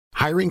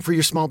Hiring for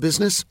your small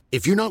business?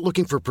 If you're not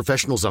looking for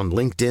professionals on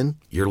LinkedIn,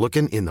 you're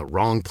looking in the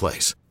wrong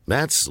place.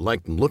 That's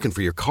like looking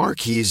for your car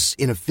keys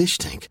in a fish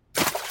tank.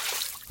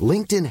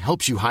 LinkedIn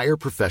helps you hire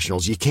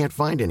professionals you can't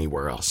find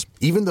anywhere else,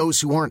 even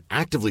those who aren't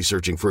actively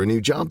searching for a new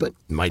job but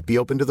might be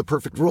open to the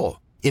perfect role.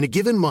 In a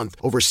given month,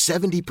 over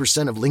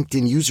 70% of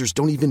LinkedIn users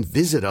don't even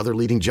visit other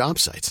leading job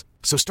sites.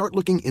 So start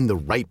looking in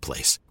the right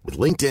place. With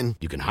LinkedIn,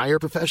 you can hire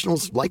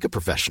professionals like a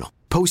professional.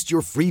 Post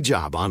your free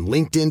job on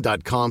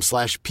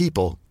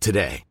linkedin.com/people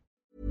today.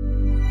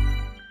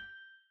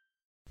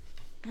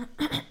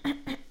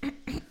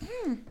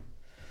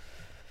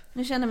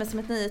 Nu känner jag mig som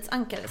ett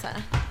nyhetsankare så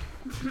här.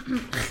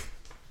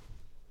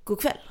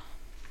 God kväll.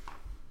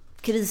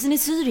 Krisen i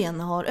Syrien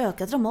har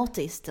ökat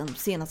dramatiskt de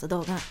senaste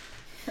dagarna.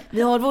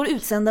 Vi har vår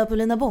utsända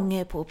Paulina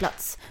Bånge på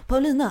plats.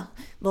 Paulina,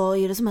 vad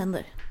är det som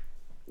händer?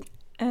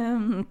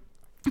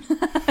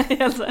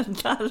 Helt så här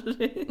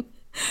darrig.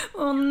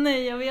 Åh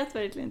nej, jag vet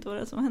verkligen inte vad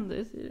det är som händer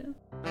i Syrien.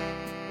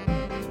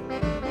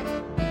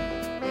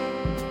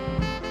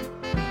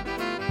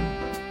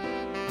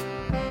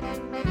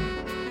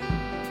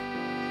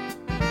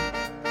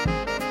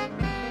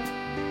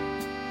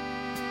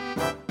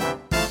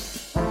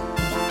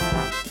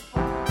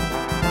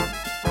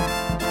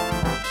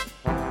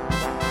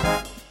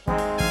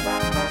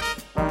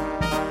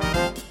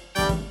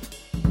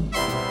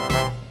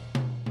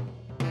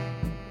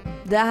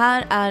 Det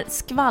här är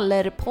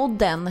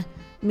Skvallerpodden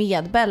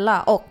med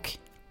Bella och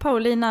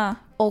Paulina.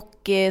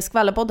 Och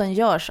Skvallerpodden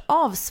görs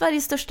av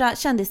Sveriges största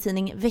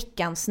kändistidning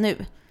Veckans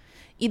Nu.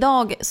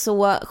 Idag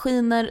så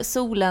skiner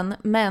solen,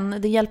 men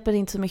det hjälper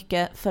inte så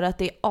mycket för att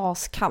det är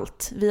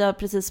askallt. Vi har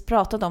precis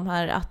pratat om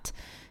här att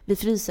vi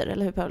fryser,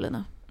 eller hur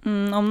Paulina?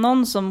 Om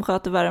någon som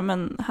sköter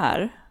värmen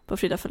här på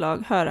Frida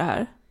förlag hör det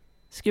här,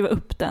 skruva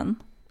upp den.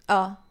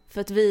 Ja,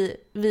 för att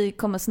vi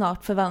kommer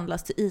snart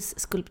förvandlas till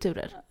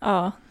isskulpturer.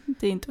 Ja,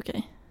 det är inte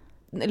okej.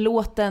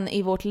 Låten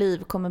i vårt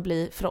liv kommer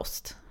bli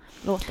Frost.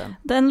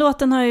 Den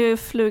låten har ju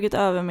flugit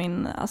över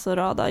min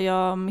radar. Jag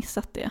har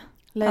missat det.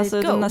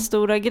 Alltså den här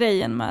stora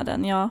grejen med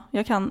den. Jag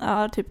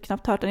har typ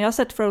knappt hört den. Jag har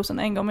sett Frozen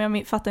en gång, men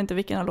jag fattar inte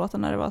vilken av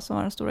låtarna det var som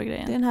var den stora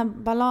grejen. Det är den här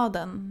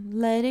balladen.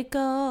 Let it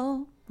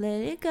go,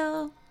 let it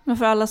go. Men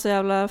för alla så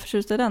jävla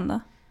förtjust i den då?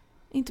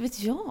 Inte vet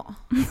jag.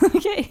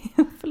 Okej,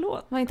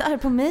 förlåt. Var inte arg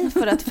på mig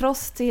för att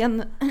Frost är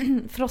en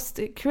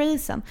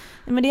Frost-crazen.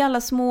 Men det är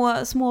alla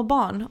små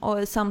barn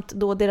och samt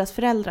då deras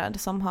föräldrar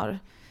som har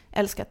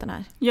älskat den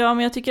här. Ja,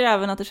 men jag tycker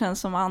även att det känns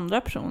som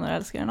andra personer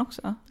älskar den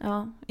också.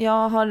 Ja,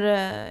 jag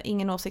har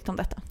ingen åsikt om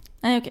detta.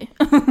 Nej, okej.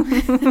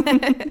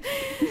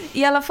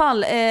 I alla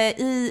fall,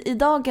 i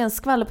dagens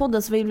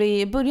Skvallerpodden så vill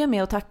vi börja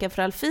med att tacka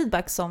för all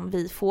feedback som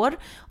vi får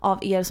av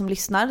er som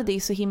lyssnar. Det är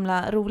så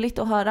himla roligt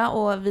att höra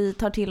och vi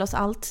tar till oss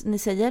allt ni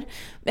säger.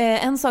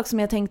 En sak som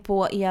jag tänkt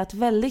på är att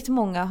väldigt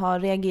många har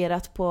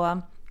reagerat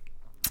på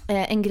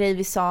en grej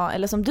vi sa,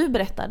 eller som du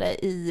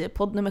berättade i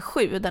podd nummer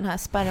 7, den här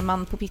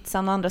sperman på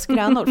pizzan och andra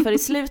skrönor. För i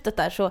slutet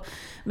där så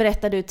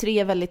berättade du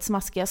 3 väldigt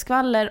smaskiga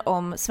skvaller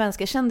om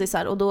svenska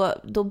kändisar och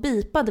då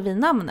bipade vi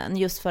namnen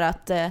just för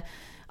att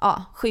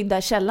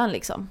skydda källan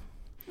liksom.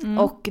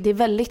 Och det är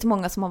väldigt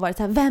många som har varit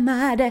här, vem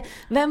är det?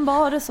 Vem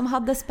var det som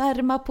hade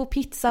sperma på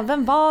pizza?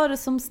 Vem var det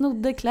som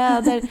snodde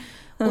kläder?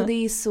 Och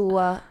det är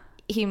så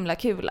himla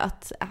kul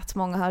att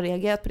många har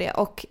reagerat på det.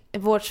 Och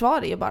vårt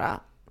svar är ju bara,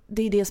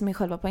 det är det som är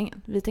själva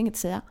poängen. Vi tänker inte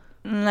säga.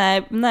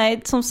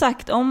 Nej, som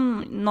sagt,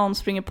 om någon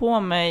springer på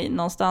mig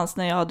någonstans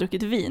när jag har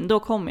druckit vin, då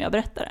kommer jag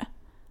berätta det.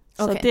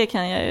 Så Okay. det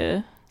kan jag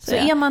ju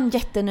säga. Så är man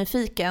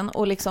jättenyfiken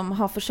och liksom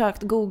har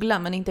försökt googla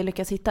men inte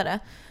lyckas hitta det,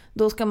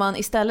 då ska man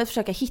istället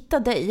försöka hitta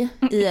dig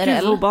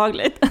IRL.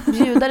 Obehagligt.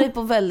 Bjuda dig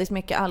på väldigt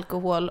mycket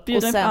alkohol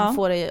och sen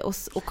få dig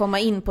att komma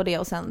in på det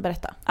och sen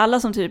berätta. Alla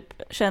som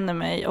typ känner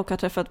mig och har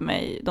träffat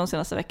mig de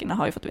senaste veckorna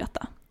har ju fått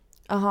veta.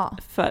 Aha.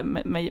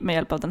 Med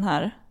hjälp av den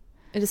här.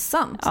 Är det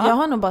sant? Ja. Jag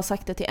har nog bara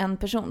sagt det till en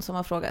person som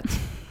har frågat.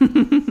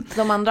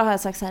 De andra har jag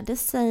sagt så här, det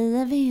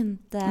säger vi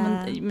inte.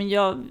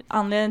 Men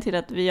anledningen till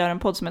att vi gör en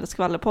podd som heter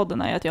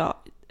Skvallerpodden är att jag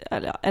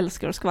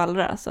älskar att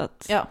skvallra. Så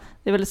att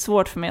det är väldigt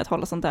svårt för mig att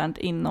hålla sånt där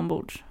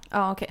inombords.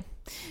 Ja, okej.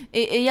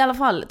 I alla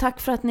fall, tack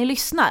för att ni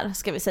lyssnar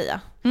ska vi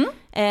säga.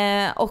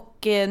 Och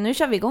nu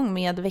kör vi igång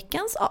med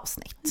veckans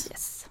avsnitt.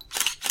 Yes.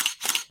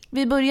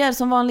 Vi börjar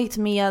som vanligt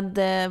med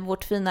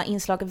vårt fina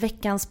inslag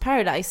Veckans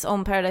Paradise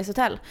om Paradise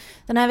Hotel.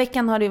 Den här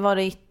veckan har det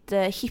varit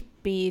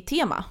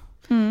hippie-tema.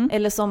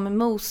 Eller som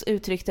Mos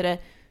uttryckte det,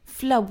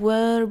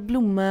 flower,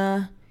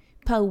 blomma,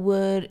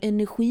 power,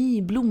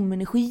 energi,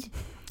 blomenergi.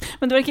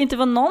 Men det verkar inte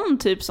vara någon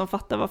typ som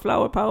fattar vad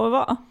flower power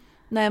var.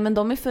 Nej, men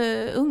de är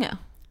för unga.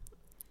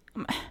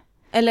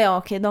 Eller ja,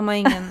 okej, de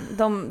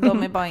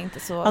är bara inte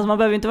så... Alltså man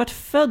behöver inte varit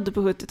född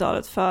på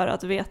 70-talet för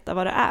att veta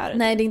vad det är.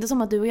 Nej, det är inte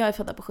som att du och jag är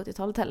födda på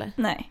 70-talet heller.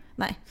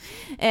 Nej.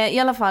 I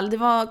alla fall,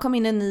 kom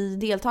in en ny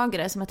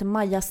deltagare som heter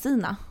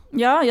Maja-Stina.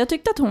 Ja, jag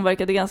tyckte att hon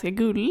verkade ganska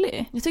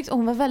gullig. Jag tyckte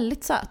hon var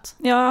väldigt söt.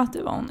 Ja,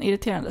 det var hon.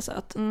 Irriterande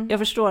söt. Jag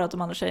förstår att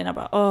de andra tjejerna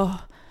bara,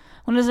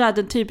 hon är så här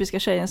den typiska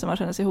tjejen som man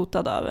känner sig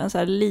hotad av. En så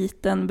här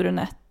liten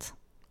brunett.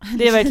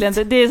 Det är verkligen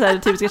det är så här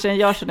det typiska tjejen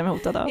jag känner mig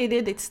hotad av. Är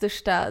det ditt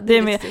största? Det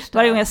är med, största...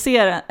 Varje gång jag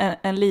ser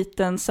en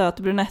liten söt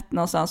brunett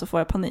någonstans så får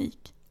jag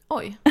panik.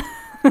 Oj.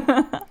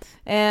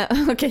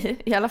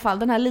 Okej, i alla fall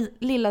den här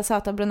lilla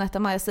söta brunetta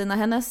Maja-Stina,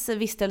 hennes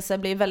vistelse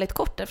blev väldigt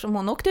kort eftersom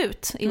hon åkte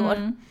ut i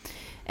år.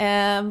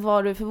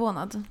 Var du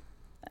förvånad?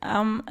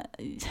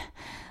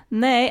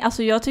 Nej,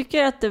 alltså jag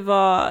tycker att det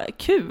var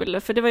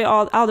kul, för det var ju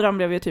Adrian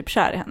blev ju typ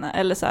kär i henne,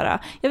 eller så här,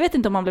 jag vet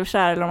inte om han blev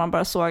kär eller om han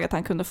bara såg att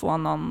han kunde få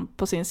någon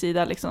på sin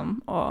sida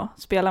liksom och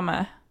spela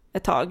med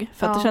ett tag,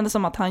 för att det kändes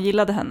som att han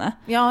gillade henne.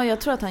 Ja, jag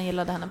tror att han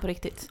gillade henne på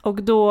riktigt.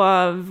 Och då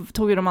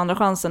tog ju de andra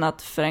chansen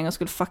att för en gång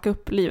skulle fucka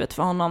upp livet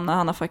för honom när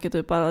han har fuckat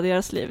upp alla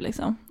deras liv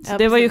liksom. Så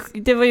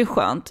det var ju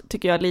skönt,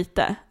 tycker jag,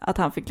 lite att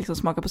han fick liksom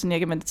smaka på sin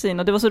egen medicin.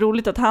 Och det var så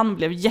roligt att han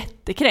blev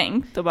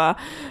jättekränkt och bara,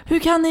 hur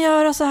kan ni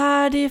göra så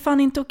här? Det är fan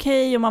inte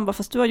okej. Och man bara,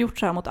 fast du har gjort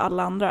så här mot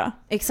alla andra.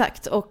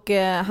 Exakt, och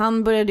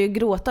han började ju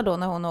gråta då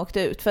när hon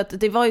åkte ut. För att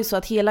det var ju så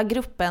att hela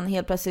gruppen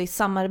helt plötsligt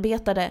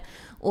samarbetade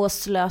och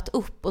slöt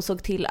upp och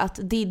såg till att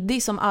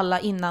Diddy, som alla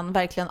innan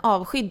verkligen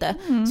avskydde,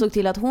 såg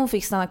till att hon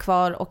fick stanna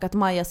kvar och att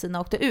Maja-Stina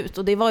åkte ut.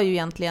 Och det var ju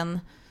egentligen,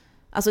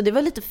 alltså det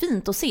var lite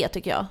fint att se,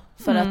 tycker jag.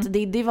 För att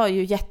Diddy var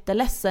ju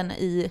jätteledsen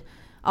i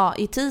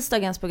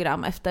tisdagens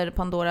program efter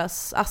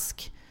Pandoras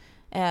ask.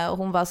 Och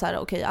hon var så här: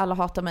 okej, alla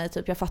hatar mig,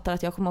 typ, jag fattar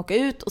att jag kommer åka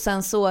ut. Och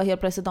sen så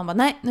helt plötsligt de bara,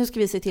 nej, nu ska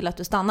vi se till att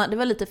du stannar. Det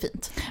var lite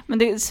fint. Men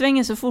det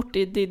svänger så fort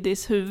i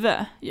Diddys huvud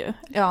ju.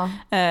 Ja.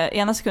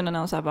 Ena sekunden när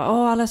hon så här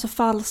bara, alla är så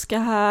falska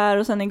här.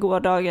 Och sen i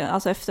gårdagen,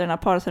 alltså efter den här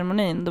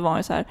parceremonin, då var hon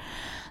ju så här,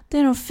 det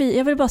är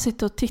jag vill bara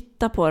sitta och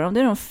titta på dem. Det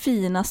är de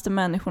finaste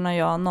människorna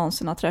jag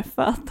någonsin har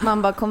träffat.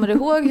 Man bara, kommer du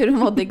ihåg hur du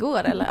mådde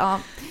igår? Eller? Ja.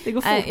 Det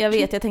går fort. Jag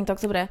vet, jag tänkte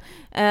också på det.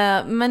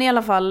 Men i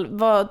alla fall,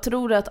 vad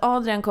tror du att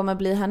Adrian kommer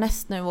bli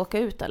härnäst nu och åka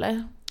ut,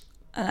 eller?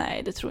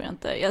 Nej, det tror jag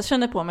inte. Jag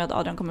känner på mig att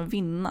Adrian kommer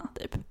vinna,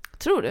 typ.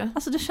 Tror du?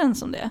 Alltså det känns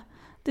som det.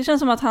 Det känns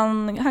som att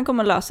han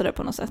kommer lösa det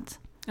på något sätt.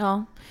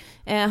 Ja.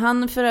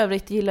 Han för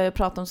övrigt gillar ju att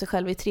prata om sig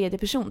själv i tredje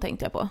person,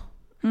 tänkte jag på.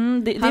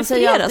 Det är flera som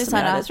gör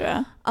det, tror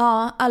jag.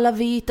 Ja, alla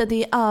vet att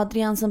det är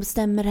Adrian som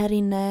bestämmer här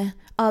inne.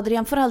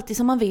 Adrian får alltid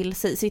som man vill,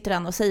 sitter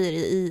han och säger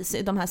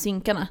i de här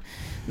synkarna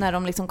när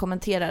de liksom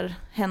kommenterar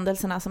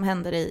händelserna som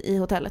händer i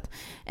hotellet.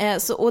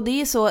 Och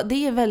det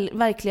är väl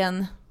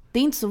verkligen, det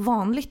är inte så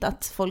vanligt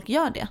att folk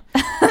gör det.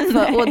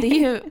 Och det är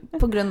ju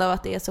på grund av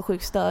att det är så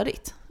sjukt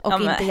störigt. Och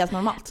inte helt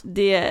normalt.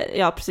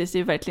 Precis, det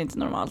är verkligen inte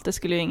normalt. Det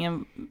skulle ju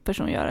ingen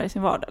person göra i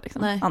sin vardag,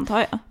 liksom, antar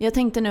jag. Jag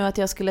tänkte nu att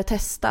jag skulle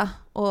testa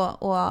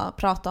och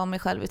prata om mig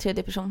själv i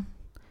tredje person.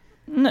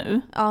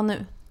 Nu? Ja,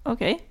 nu.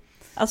 Okej.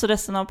 Alltså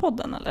resten av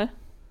podden, eller?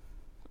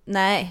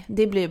 Nej,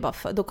 det blir ju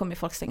bara då kommer ju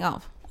folk stänga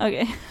av.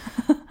 Okej.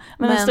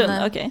 Men en stund,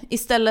 okej.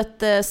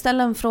 Istället ställ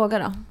en fråga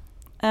då.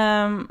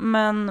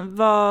 Men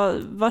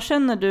vad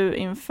känner du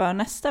inför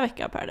nästa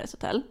vecka på Paradise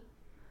Hotel?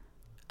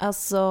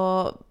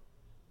 Alltså,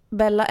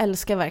 Bella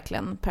älskar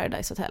verkligen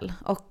Paradise Hotel.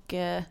 Och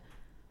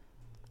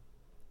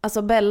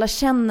alltså Bella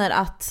känner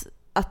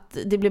att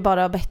det blir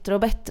bara bättre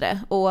och bättre.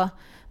 Och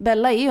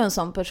Bella är ju en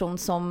sån person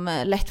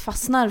som lätt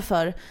fastnar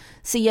för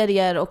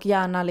serier och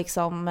gärna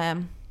liksom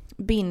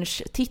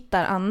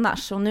binge-tittar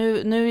annars. Och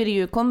nu är det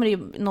ju, kommer det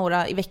ju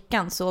några i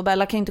veckan, så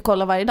Bella kan ju inte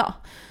kolla varje dag.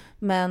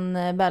 Men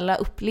Bella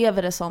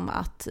upplever det som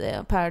att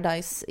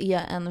Paradise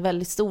är en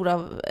väldigt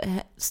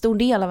stor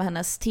del av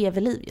hennes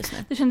tv-liv just nu.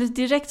 Det kändes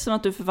direkt som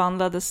att du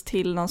förvandlades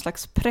till någon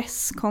slags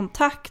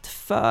presskontakt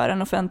för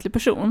en offentlig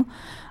person.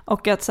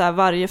 Och att så här,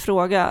 varje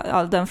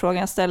fråga, den frågan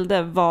jag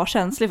ställde var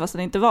känslig fast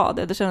den inte var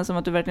det. Det kändes som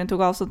att du verkligen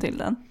tog avstånd till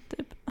den.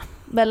 Typ.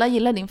 Bella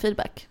gillar din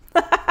feedback.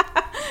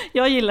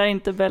 Jag gillar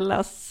inte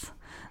Bellas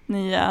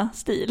nya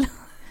stil.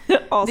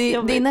 Det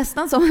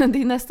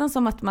är nästan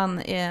som att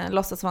man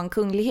låtsas vara en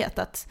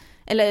kunglighet,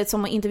 eller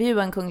som att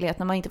intervjua en kunglighet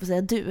när man inte får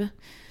säga du.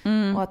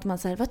 Och att man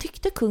säger, vad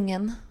tyckte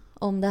kungen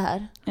om det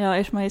här? Ja,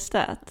 Ers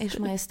Majestät.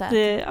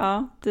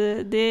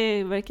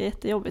 Det verkar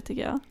jättejobbigt,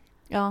 tycker jag.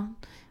 Ja.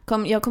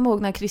 Jag kommer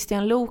ihåg när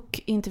Christian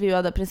Lok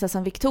intervjuade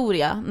prinsessan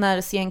Victoria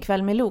när Sen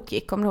kväll med Lok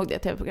gick. Kommer du ihåg det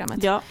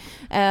tv-programmet? Ja.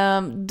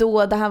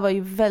 Då, det här var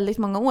ju väldigt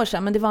många år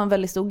sedan, men det var en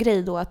väldigt stor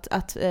grej då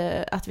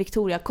att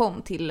Victoria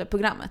kom till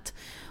programmet.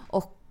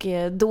 Och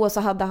då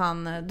så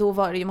då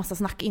var det ju massa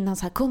snack innan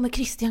så här, kommer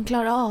Christian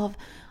klara av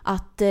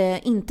att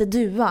inte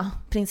dua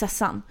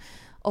prinsessan?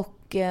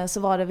 Och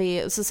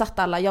så satt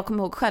alla, jag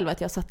kommer ihåg själv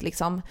att jag satt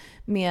liksom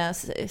med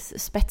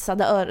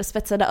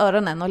spetsade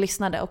öronen och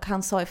lyssnade, och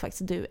han sa ju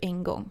faktiskt du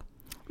en gång.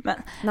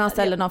 Men när han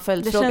ställde någon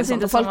följdfråga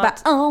som folk bara,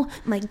 oh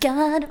my god,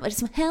 vad är det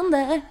som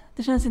händer?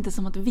 Det känns inte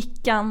som att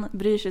Vickan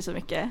bryr sig så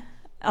mycket.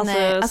 Alltså,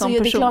 nej, alltså det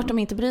är klart de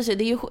inte bryr sig.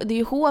 Det är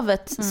ju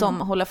hovet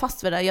som håller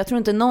fast vid det. Jag tror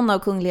inte någon av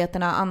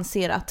kungligheterna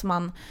anser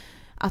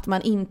att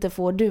man inte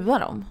får dua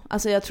dem.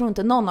 Alltså jag tror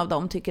inte någon av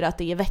dem tycker att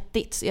det är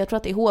vettigt. Jag tror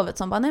att det är hovet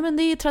som bara, nej men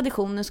det är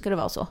tradition, nu ska det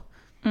vara så.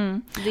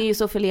 Det är ju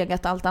så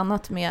förlegat allt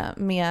annat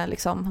med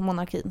liksom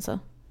monarkin. Så.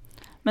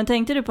 Men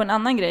tänkte du på en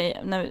annan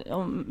grej,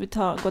 om vi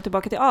går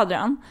tillbaka till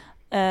Adrian,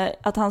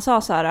 att han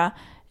sa så här,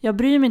 jag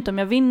bryr mig inte om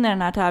jag vinner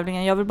den här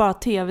tävlingen, jag vill bara ha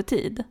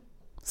tv-tid.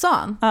 Sa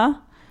han? Ja.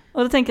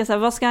 Och då tänker jag så här,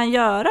 vad ska han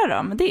göra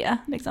då med det?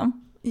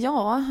 Liksom?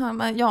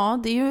 Ja,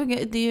 det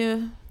är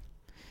ju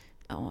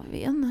ja, jag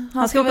vet inte.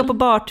 Han ska åka på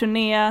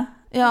barturné.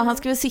 Ja, han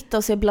ska väl sitta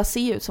och se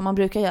blasé ut som han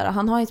brukar göra.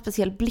 Han har en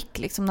speciell blick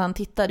liksom när han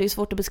tittar. Det är ju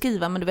svårt att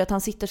beskriva, men du vet,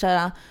 han sitter så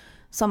här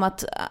som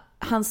att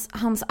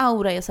hans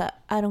aura är så här,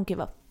 I don't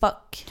give a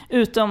fuck.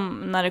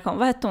 Utom när det kom,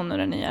 vad hette hon nu,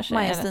 den nya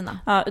tjejen? Maja-Stina.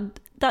 Ja,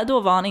 då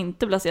var han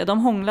inte blasé. De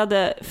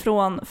hånglade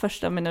från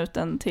första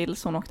minuten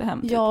tills hon åkte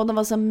hem. Typ. Ja, de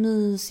var så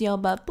mysiga och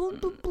bara...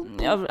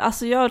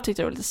 Alltså jag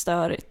tyckte det var lite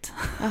störigt.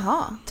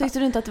 Jaha, tyckte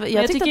du inte att det var...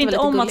 Jag tycker att det inte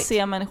var om gulligt. Att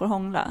se människor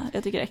hångla.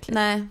 Jag tycker det är äckligt.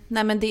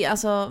 Nej, men det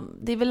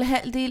är väl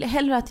det är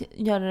hellre att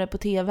göra det på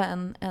tv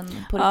än på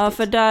riktigt. Ja,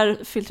 för där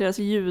filtreras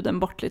ljuden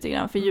bort lite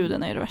grann. För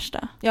ljuden är ju det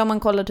värsta. Ja, man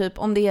kollar typ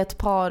om det är ett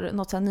par,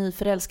 något så här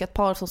nyförälskat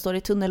par som står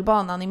i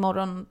tunnelbanan i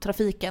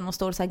morgontrafiken och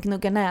står så här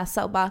gnuggar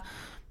näsa och bara...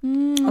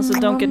 Alltså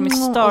don't get me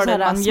started,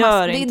 man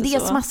gör inte så. Det är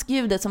det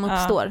smaskljudet som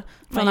uppstår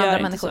från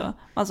andra människor. Så.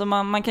 Alltså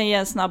man kan ge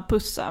en snabb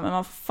pussa, men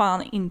man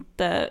fan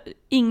inte,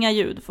 inga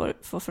ljud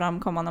får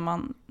framkomma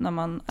när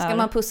man Ska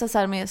man pussa så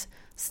här med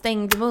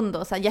stängd mun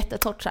då, så här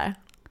jättetort så här?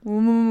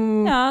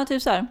 Ja,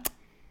 typ så här.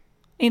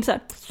 Inte så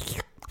här.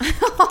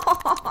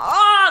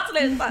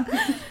 Sluta.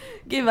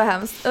 Gud vad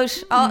hemskt.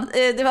 Usch. Ja,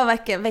 det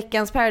var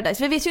veckans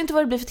Paradise. Vi vet ju inte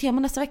vad det blir för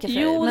tema nästa vecka.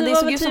 Jo, men det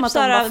såg ut typ som att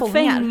de var fångar.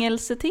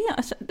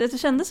 Fängelsetema.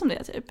 Det kändes som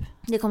det typ.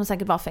 Det kommer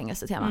säkert vara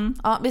fängelsetema.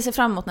 Ja, vi ser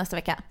fram emot nästa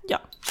vecka. Ja.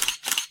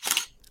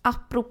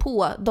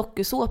 Apropå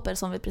dokusåper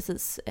som vi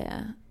precis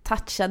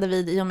touchade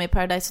vid i och med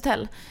Paradise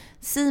Hotel.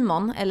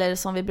 Simon, eller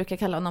som vi brukar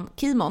kalla honom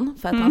Kimon,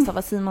 för att han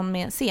stavar Simon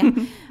med C.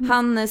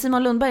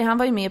 Simon Lundberg, han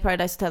var ju med i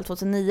Paradise Hotel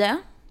 2009.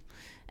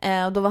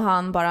 Då var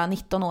han bara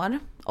 19 år.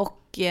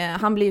 Och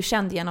han blev ju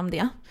känd genom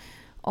det.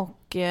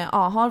 Och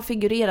har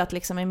figurerat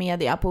liksom i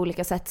media på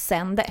olika sätt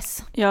sedan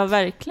dess. Ja,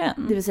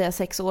 verkligen. Det vill säga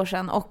 6 år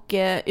sedan. Och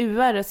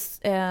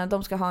UR,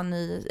 de ska ha en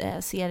ny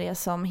serie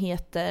som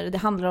heter Det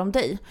handlar om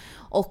dig.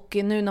 Och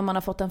nu när man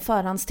har fått en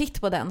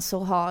förhandstitt på den så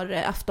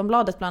har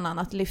Aftonbladet bland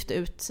annat lyft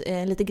ut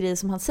lite grejer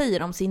som han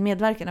säger om sin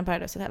medverkan i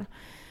Paradise Hotel.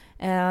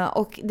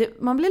 Och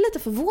man blir lite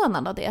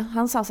förvånad av det.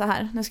 Han sa så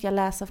här, nu ska jag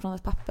läsa från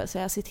ett papper så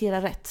jag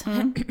citerar rätt.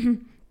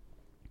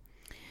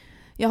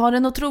 Jag har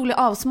en otrolig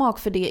avsmak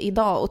för det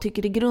idag och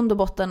tycker i grund och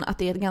botten att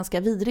det är ett ganska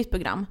vidrigt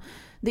program.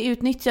 Det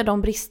utnyttjar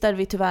de brister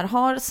vi tyvärr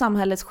har,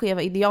 samhällets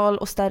skeva ideal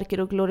och stärker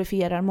och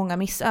glorifierar många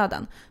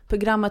missöden.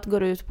 Programmet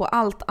går ut på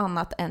allt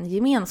annat än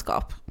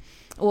gemenskap.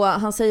 Och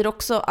han säger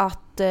också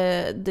att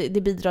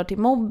det bidrar till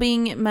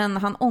mobbing, men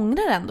han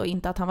ångrar ändå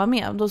inte att han var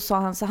med. Då sa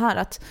han så här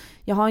att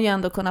jag har ju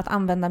ändå kunnat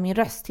använda min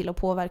röst till att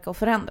påverka och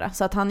förändra.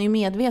 Så att han är ju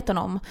medveten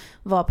om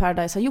vad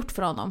Paradise har gjort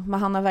för honom.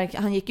 Men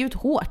han gick ut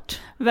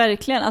hårt.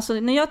 Verkligen. Alltså,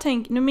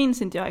 nu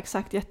minns inte jag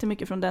exakt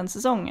jättemycket från den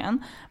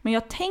säsongen. Men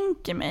jag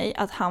tänker mig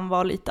att han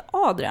var lite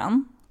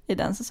Adrian i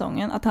den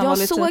säsongen. Att han var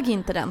lite... såg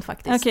inte den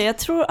faktiskt. Okej, jag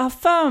har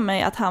för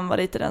mig att han var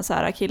lite den så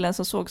här killen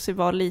som såg sig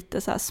vara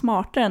lite så här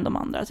smartare än de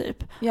andra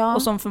typ. Ja.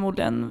 Och som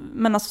förmodligen,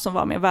 men alltså som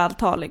var mer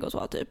vältalig och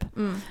så typ.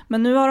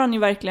 Men nu har han ju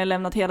verkligen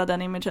lämnat hela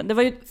den imagen. Det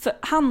var ju för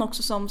han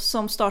också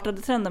som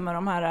startade trenden med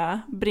de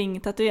här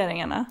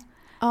bring-tatueringarna.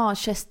 Ja,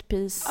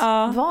 chestpiece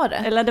var det.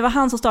 Eller det var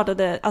han som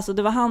startade, alltså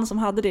det var han som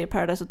hade det i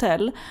Paradise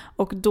Hotel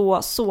och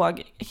då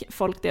såg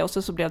folk det och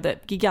så blev det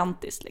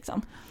gigantiskt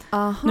liksom.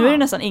 Aha. Nu är det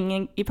nästan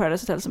ingen i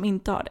Paradise Hotel som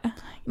inte har det.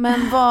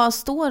 Men vad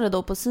står det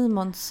då på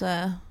Simons?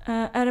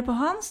 Är det på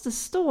hans det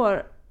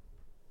står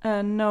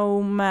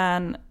no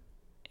man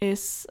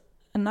is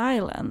an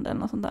island eller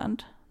något sånt där?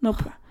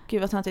 Nope.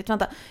 Gud vad töntigt.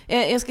 Vänta,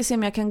 jag ska se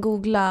om jag kan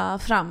googla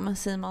fram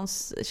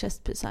Simons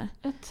chestpiece här.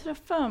 Jag tror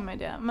för mig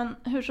det. Men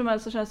hur som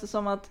helst så känns det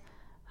som att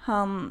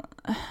han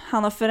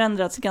har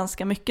förändrats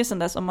ganska mycket sedan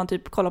dess. Om man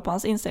typ kollar på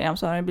hans Instagram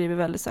så har han blivit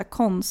väldigt så här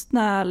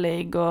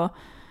konstnärlig och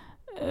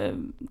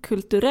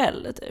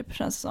kulturell typ,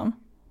 känns det som.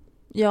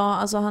 Ja,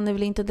 alltså han är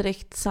väl inte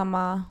direkt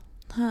samma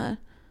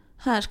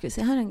här ska vi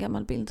se, här är en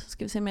gammal bild.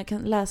 Ska vi se om jag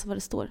kan läsa vad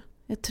det står.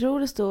 Jag tror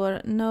det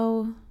står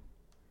no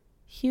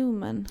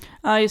human.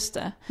 Ja, just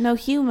det. No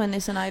human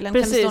is an island.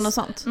 Precis. Kan det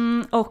stå något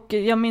sånt? Och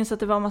jag minns att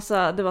det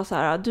var så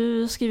här,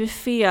 du skriver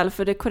fel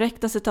för det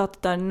korrekta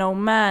citatet där no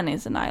man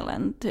is an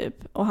island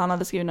typ. Och han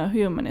hade skrivit no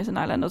human is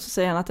an island och så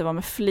säger han att det var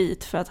med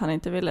flit för att han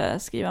inte ville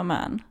skriva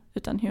man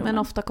utan human. Men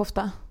ofta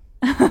kofta.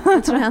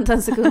 Jag tror jag inte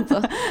en sekund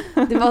på.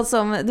 Det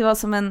var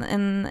som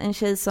en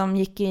tjej som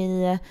gick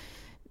i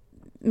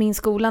min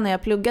skola när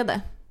jag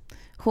pluggade.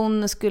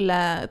 Hon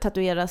skulle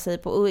tatuera sig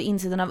på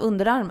insidan av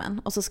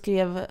underarmen och så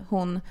skrev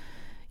hon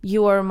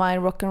You're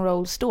my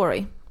rock'n'roll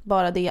story.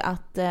 Bara det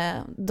att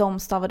de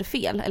stavade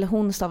fel, eller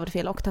hon stavade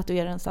fel och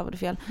tatueraren stavade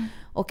fel.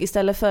 Och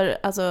istället för,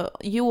 alltså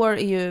your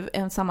är ju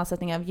en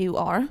sammansättning av you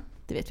are,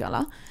 det vet ju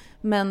alla.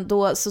 Men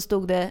då så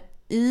stod det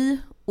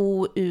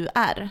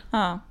I-O-U-R.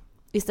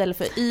 Istället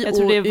för I-O-U jag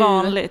tror det är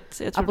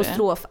vanligt.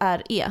 apostrof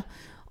R-E.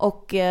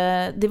 Och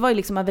det var ju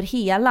liksom över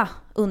hela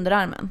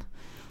underarmen.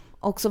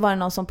 Och så var det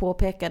någon som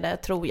påpekade,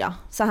 tror jag.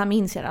 Så här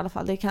minns jag i alla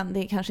fall.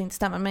 Det kanske inte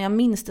stämmer. Men jag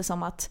minns det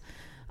som att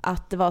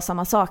det var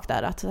samma sak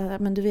där. Att,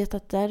 men du vet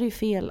att det är ju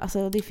fel.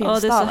 Alltså det är fel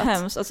stavat. Ja, det är så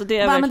hemskt. Alltså, det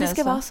är bara, men det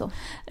ska vara så.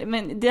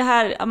 Men det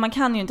här, man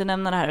kan ju inte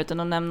nämna det här utan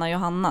att nämna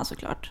Johanna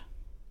såklart.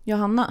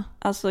 Johanna?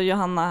 Alltså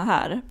Johanna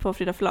här på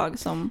Frida Förlag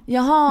som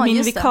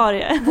min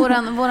vikarie.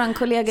 Våran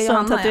kollega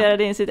Johanna. Som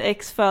tatuerade in sitt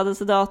ex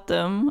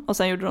födelsedatum och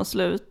sen gjorde de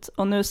slut.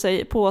 Och nu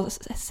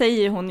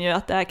säger hon ju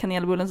att det är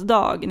kanelbullens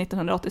dag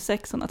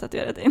 1986 hon har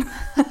tatuerat in.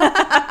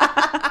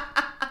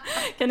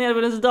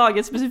 Kanelbullens dag är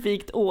ett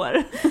specifikt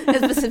år. Ett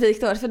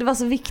specifikt år, för det var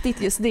så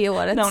viktigt just det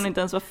året. När hon inte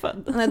ens var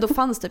född. Nej, då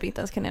fanns typ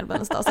inte ens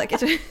kanelbullens dag säkert.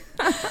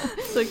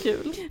 Så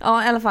kul.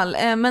 Ja, i alla fall.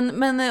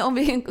 Men om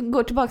vi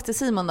går tillbaka till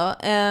Simon då.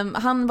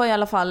 Han var i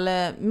alla fall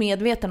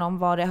medveten om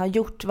vad det har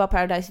gjort, vad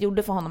Paradise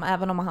gjorde för honom,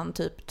 även om han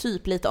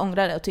typ lite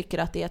ångrar det och tycker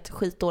att det är ett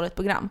skitdåligt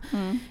program.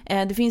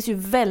 Det finns ju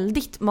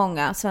väldigt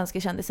många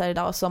svenska kändisar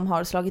idag som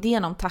har slagit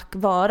igenom tack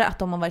vare att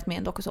de har varit med i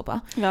en dokusåpa.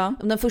 Ja.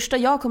 Den första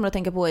jag kommer att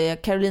tänka på är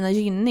Carolina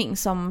Gynning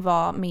som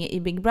var med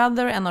i Big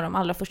Brother, en av de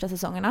allra första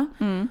säsongerna.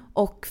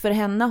 Och för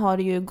henne har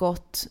det ju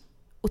gått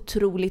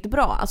otroligt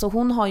bra. Alltså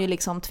hon har ju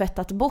liksom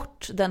tvättat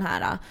bort den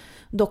här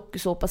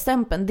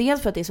dokusåpastämpeln.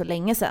 Dels för att det är så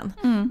länge sedan,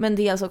 men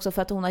dels också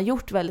för att hon har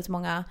gjort väldigt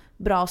många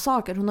bra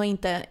saker. Hon har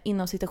inte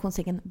inom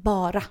citationstecken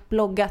bara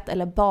bloggat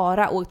eller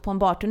bara åkt på en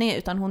barturné,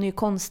 utan hon är ju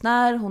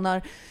konstnär, hon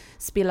har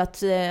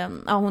spelat,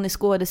 hon är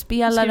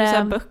skådespelare. Hon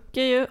skriver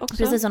böcker ju också.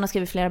 Precis, hon har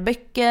skrivit flera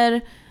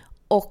böcker.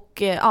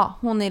 Och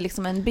hon är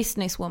liksom en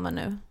businesswoman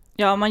nu.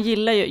 Ja,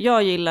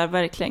 jag gillar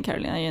verkligen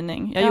Carolina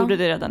Gynning. Jag gjorde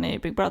det redan i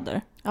Big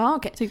Brother. Ja,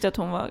 okej. Tyckte att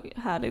hon var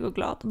härlig och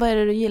glad. Vad är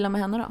det du gillar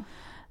med henne då?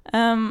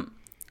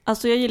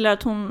 Alltså jag gillar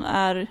att hon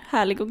är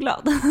härlig och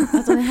glad.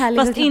 Att hon är härlig.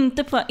 Fast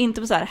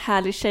inte på så här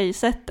härlig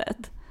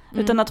tjejsättet.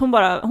 Utan att hon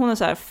är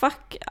så här,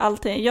 fuck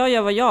allting. Jag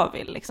gör vad jag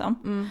vill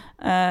liksom.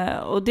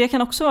 Och det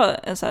kan också vara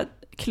en så här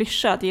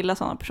klyscha att gilla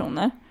sådana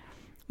personer.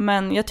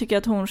 Men jag tycker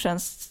att hon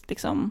känns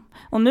liksom,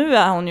 och nu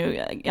är hon ju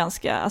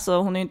ganska, alltså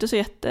hon är ju inte så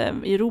jätte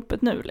i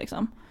ropet nu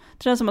liksom.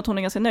 Det känns som att hon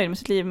är ganska nöjd med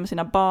sitt liv, med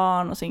sina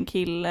barn och sin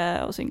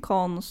kille och sin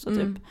konst och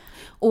typ.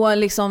 Och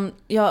liksom,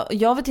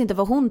 jag vet inte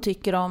vad hon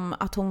tycker om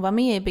att hon var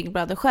med i Big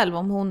Brother själv,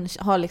 om hon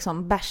har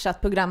liksom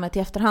bashat programmet i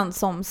efterhand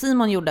som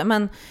Simon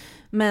gjorde,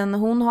 men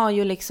hon har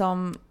ju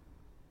liksom,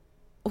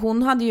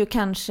 hon hade ju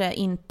kanske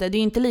inte, det är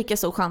ju inte lika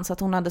stor chans att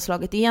hon hade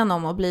slagit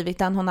igenom och blivit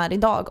den hon är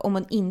idag om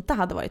hon inte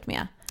hade varit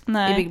med.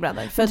 Nej. I Big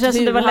Brother.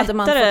 För det var hade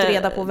man fått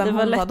reda på vem hon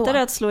var då? Det var lättare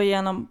att slå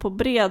igenom på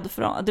bred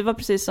front. Det var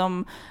precis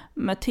som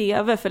med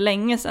tv för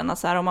länge sedan.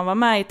 Alltså här, om man var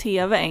med i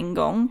tv en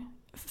gång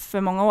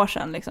för många år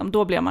sedan, liksom,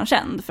 då blev man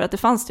känd. För att det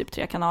fanns typ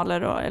 3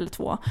 kanaler eller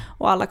 2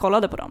 och alla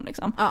kollade på dem.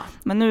 Liksom. Ja.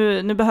 Men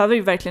nu behöver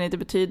ju verkligen inte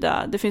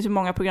betyda, det finns ju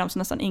många program som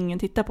nästan ingen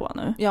tittar på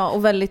nu. Ja,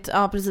 och väldigt,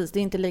 ja precis, det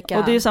är inte lika...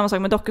 Och det är ju samma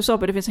sak med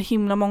dokusåpor, det finns så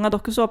himla många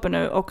dokusåpor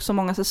nu och så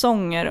många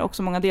säsonger och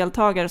så många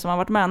deltagare som har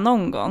varit med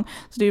någon gång.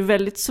 Så det är ju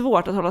väldigt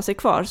svårt att hålla sig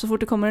kvar. Så fort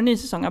det kommer en ny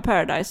säsong av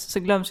Paradise så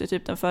glöms ju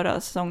typ den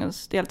förra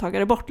säsongens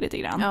deltagare bort lite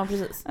grann. Ja,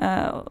 precis.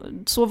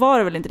 Så var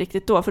det väl inte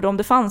riktigt då, för om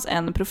det fanns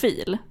en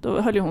profil,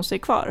 då höll ju hon sig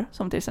kvar,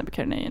 som till exempel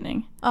Carolina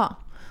Gynning. Ja,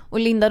 och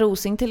Linda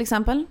Rosing till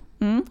exempel.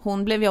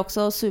 Hon blev ju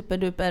också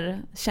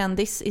superduper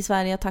kändis i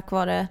Sverige tack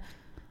vare,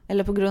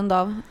 eller på grund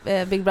av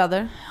Big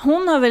Brother.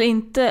 Hon har väl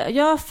inte,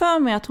 jag har för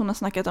mig att hon har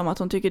snackat om att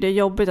hon tycker det är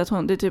jobbigt,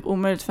 att det är typ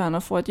omöjligt för henne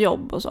att få ett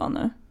jobb och så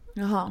nu.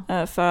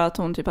 Jaha. För att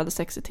hon typ hade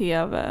sex i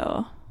tv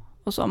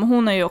och så. Men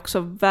hon är ju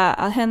också,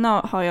 henne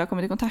har jag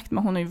kommit i kontakt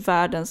med, hon är ju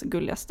världens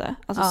gulligaste,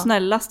 alltså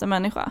snällaste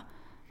människa.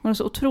 Hon är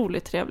så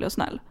otroligt trevlig och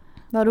snäll.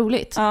 Vad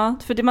roligt. Ja,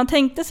 för det man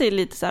tänkte sig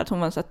lite så här att hon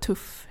var en så här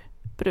tuff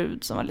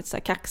brud som var lite så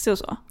här kaxig och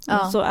så.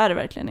 Ja. Så är det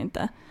verkligen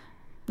inte.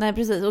 Nej,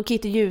 precis. Och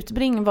Kitty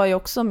Jutbring var ju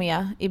också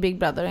med i Big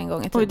Brother en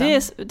gång i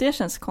tiden. Och det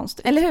känns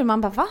konstigt. Eller hur?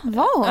 Man bara, va?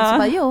 Var hon? Så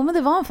bara, jo, men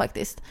det var hon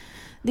faktiskt.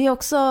 Det är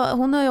också,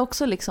 hon har ju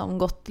också liksom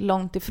gått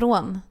långt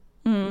ifrån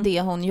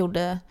det hon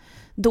gjorde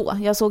då.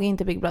 Jag såg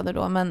inte Big Brother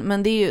då,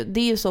 men det är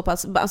ju så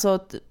pass, alltså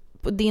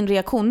din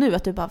reaktion nu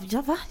att du bara,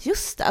 ja va?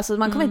 Just det. Alltså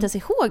man kommer inte ens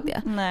ihåg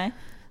det. Nej.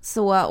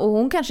 Så, och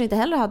hon kanske inte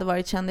heller hade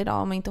varit känd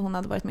idag om inte hon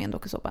hade varit med i en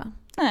dokusåpa.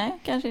 Nej,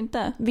 kanske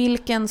inte.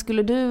 Vilken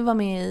skulle du vara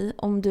med i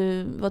om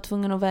du var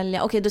tvungen att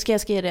välja? Okej, då ska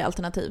jag ge dig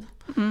alternativ.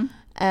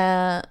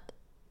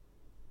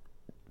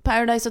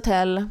 Paradise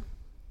Hotel,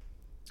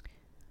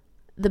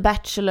 The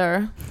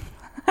Bachelor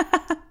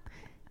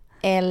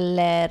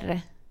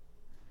eller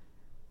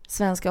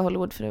Svenska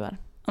Hollywoodfruar.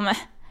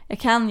 Jag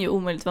kan ju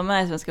omöjligt vara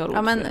med i Svenska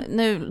Hollywoodfruar. Ja, men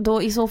nu,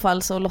 då, i så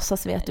fall så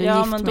låtsas vi att du är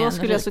gift med en rik. Ja, men då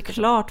skulle jag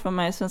såklart vara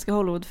med i Svenska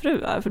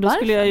Hollywoodfruar. För då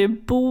skulle jag ju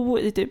bo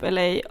i typ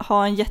LA,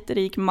 ha en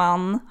jätterik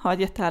man, ha ett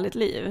jättehärligt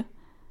liv.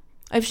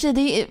 Ja, i och för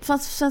sig,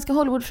 fast Svenska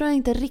Hollywoodfruar är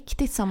inte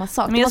riktigt samma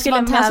sak. Men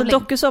alltså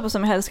dokusåpa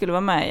som jag helst skulle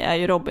vara med i är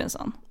ju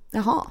Robinson.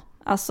 Jaha.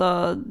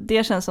 Alltså,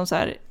 det känns som så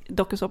här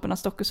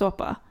dokusåpornas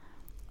dokusåpa.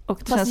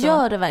 Fast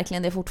gör det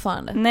verkligen det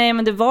fortfarande? Nej,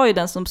 men det var ju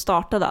den som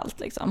startade allt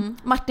liksom.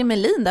 Martin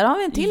Melin, där har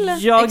vi en till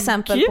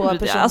exempel på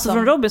person alltså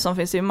från Robinson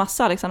finns det ju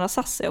massa Alexandra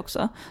Sassi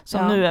också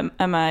som nu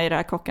är med i det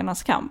här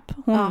Kockarnas kamp.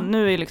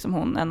 Nu är liksom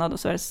hon en av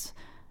Sveriges,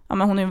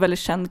 men hon är en väldigt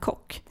känd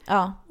kock.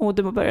 Ja. Och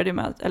det började ju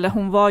med, eller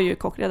hon var ju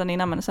kock redan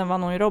innan, men sen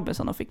vann hon ju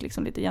Robinson och fick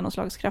liksom lite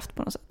genomslagskraft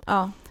på något sätt.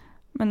 Ja.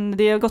 Men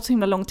det har gått så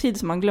himla lång tid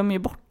så man glömmer ju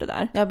bort det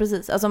där. Ja,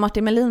 precis. Alltså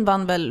Martin Melin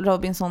vann väl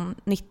Robinson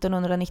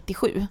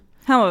 1997.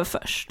 Han var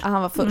först. Ja,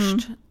 han var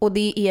först. Och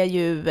det är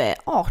ju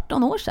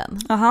 18 år sedan.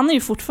 Ja, han är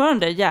ju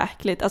fortfarande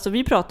jäkligt. Alltså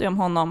vi pratar ju om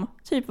honom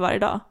typ varje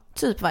dag.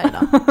 Typ varje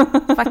dag,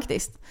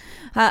 faktiskt.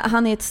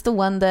 Han är ett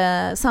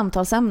stående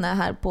samtalsämne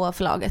här på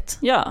förlaget.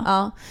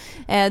 Ja.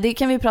 Det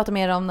kan vi prata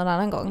mer om någon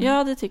annan gång.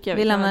 Ja, det tycker jag.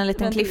 Vi lämnar en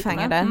liten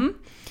cliffhanger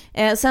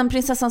där. Sen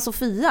prinsessan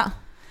Sofia.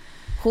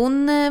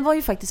 Hon var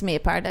ju faktiskt med i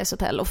Paradise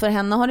Hotel. Och för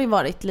henne har det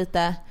varit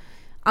lite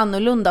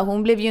annorlunda.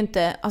 Hon blev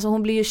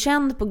ju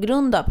känd på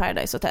grund av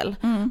Paradise Hotel.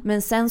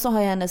 Men sen så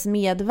har ju hennes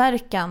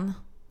medverkan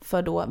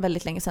för då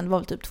väldigt länge sedan, det var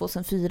väl typ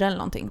 2004 eller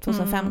någonting,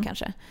 2005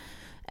 kanske.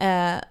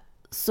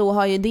 Så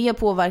har ju det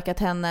påverkat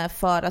henne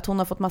för att hon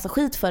har fått massa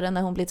skit för det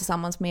när hon blev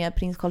tillsammans med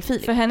prins Carl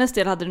Philip. För hennes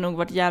del hade det nog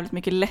varit jävligt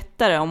mycket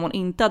lättare om hon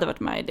inte hade varit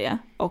med i det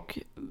och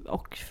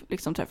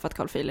liksom träffat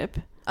Carl Philip.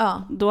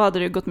 Ja. Då hade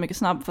det gått mycket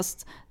snabbt,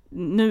 fast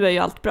nu är ju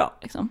allt bra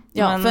liksom.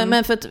 Ja,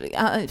 men för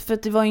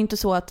att det var ju inte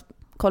så att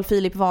Carl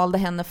Philip valde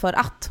henne för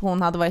att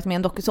hon hade varit med i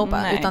en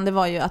dokusåpa, utan det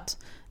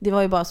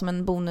var ju bara som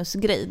en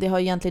bonusgrej. Det har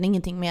ju egentligen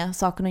ingenting med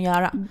saken att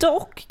göra.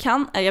 Dock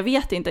jag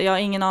vet inte, jag har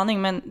ingen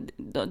aning, men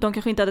de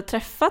kanske inte hade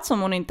träffats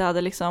om hon inte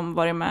hade liksom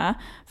varit med.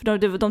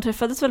 För de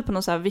träffades väl på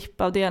någon så här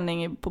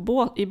VIP-avdelning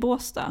i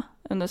Båstad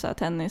under så här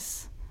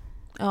tennis.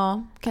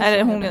 Ja,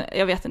 kanske.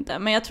 Jag vet inte,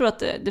 men jag tror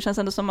att det känns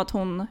ändå som att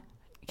hon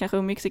kanske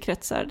umgicks i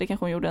kretsar, det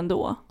kanske hon gjorde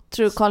ändå.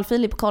 Tror du Carl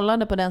Philip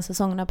kollade på den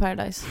säsongen av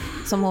Paradise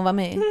som hon var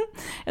med i?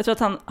 Jag tror att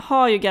han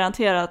har ju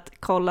garanterat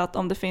kollat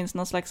om det finns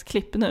någon slags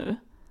klipp nu.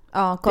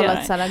 Ja,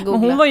 kollat såhär,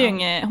 googlat.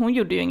 Men hon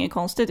gjorde ju inget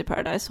konstigt i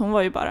Paradise. Hon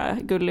var ju bara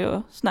gullig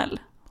och snäll.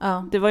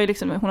 Ja. Det var ju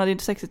liksom, hon hade ju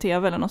inte sex i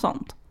tv eller något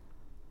sånt.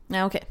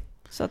 Ja, okej.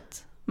 Så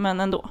att, men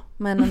ändå.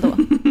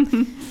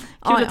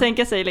 Kul att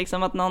tänka sig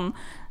liksom att någon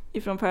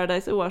ifrån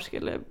Paradise år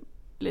skulle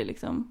bli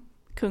liksom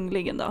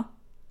kunglig en dag.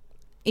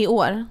 I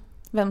år?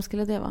 Vem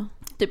skulle det vara?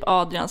 Typ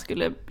Adrian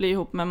skulle bli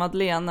ihop med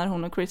Madeleine när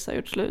hon och Chris har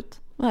gjort slut.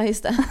 Ja,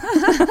 just det.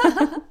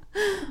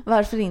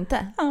 Varför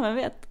inte? Ja, jag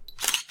vet.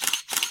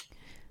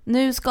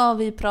 Nu ska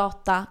vi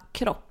prata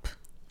kropp.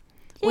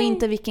 Yay. Och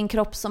inte vilken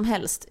kropp som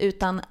helst,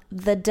 utan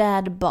the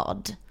dad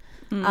bod.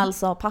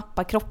 Alltså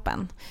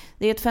pappakroppen.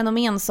 Det är ett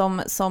fenomen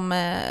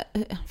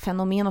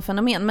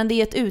fenomen, men det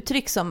är ett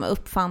uttryck som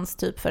uppfanns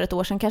typ för ett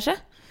år sedan kanske.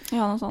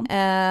 Ja, något sånt.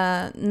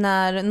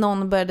 När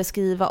någon började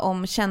skriva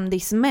om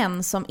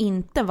kändismän som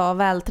inte var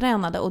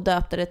vältränade och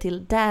döpte det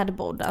till dad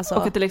bod. Alltså,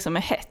 och att det liksom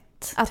är hett.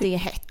 Att det är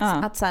hett. Ja.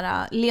 Att så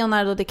här,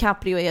 Leonardo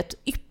DiCaprio är ett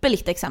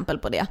ypperligt exempel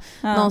på det.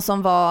 Ja. Någon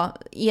som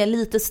är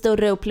lite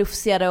större och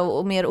plufsigare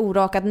och mer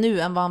orakad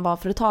nu än vad han var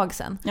för ett tag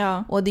sedan.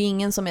 Ja. Och det är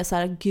ingen som är så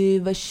här,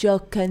 gud vad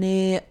tjock han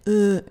är.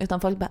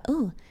 Utan folk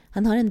bara,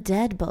 han har en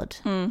dad bod.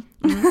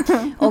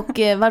 Och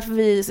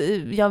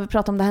varför jag vill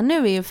prata om det här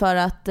nu är ju för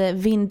att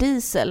Vin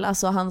Diesel,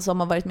 alltså han som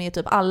har varit med i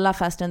typ alla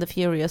Fast and the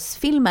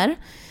Furious-filmer,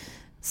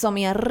 som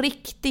är en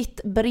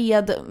riktigt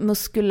bred,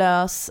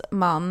 muskulös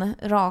man,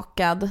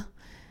 rakad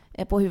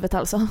på huvudet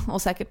alltså,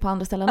 och säkert på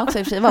andra ställen också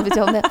i och för sig, vad vet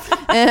jag om det.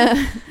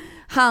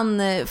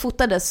 Han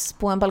fotades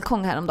på en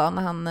balkong häromdagen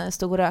när han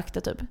stod och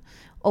rökte typ.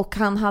 Och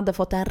han hade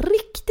fått en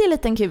riktig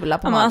liten kula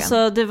på magen.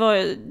 Alltså det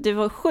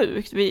var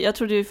sjukt. Jag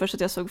trodde ju först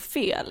att jag såg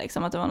fel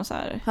liksom, att det var något så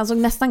här. Han såg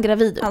nästan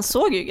gravid ut. Han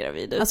såg ju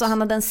gravid ut. Alltså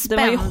han hade en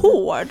spänd. Det var ju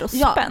hård och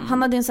spänd. Ja,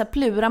 han hade en så här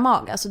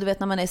plura-mage, alltså du vet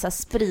när man är så här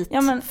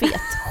spritfet,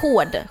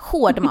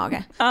 hård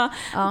mage. Ja,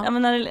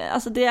 men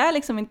alltså det är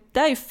liksom inte, det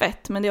är ju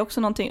fett, men det är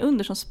också någonting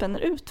under som spänner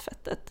ut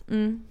fettet.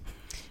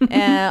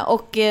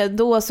 Och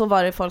då så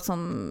var det folk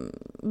som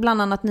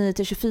bland annat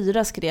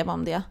 9-24 skrev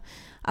om det,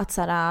 att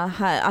så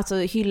här, alltså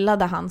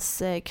hyllade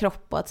hans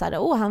kropp och att så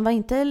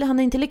här, han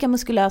är inte lika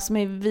muskulös som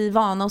vi är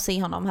vana att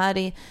se honom. Här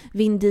är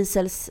Vin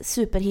Diesels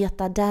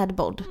superheta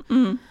dadbod.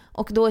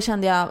 Och då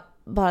kände jag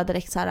bara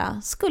direkt så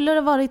här, skulle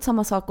det varit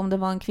samma sak om det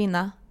var en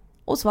kvinna?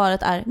 Och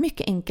svaret är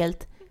mycket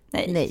enkelt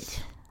nej.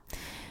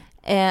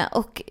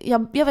 Och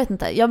jag vet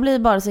inte, jag blir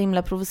bara så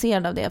himla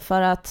provocerad av det,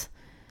 för att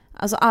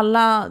alltså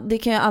det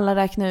kan ju alla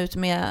räkna ut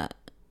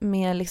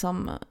med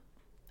liksom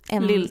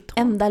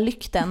enda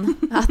lykten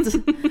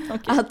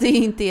att det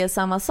inte är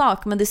samma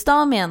sak, men det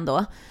stör mig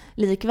ändå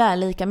likväl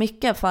lika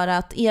mycket, för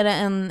att är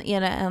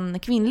det en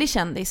kvinnlig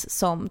kändis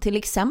som till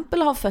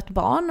exempel har fött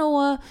barn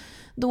och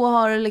då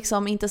har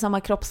liksom inte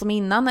samma kropp som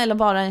innan, eller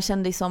bara en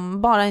kändis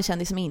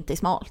som inte är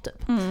smal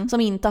typ,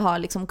 som inte har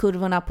liksom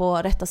kurvorna på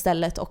rätta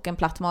stället och en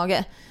platt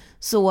mage,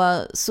 så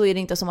är det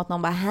inte som att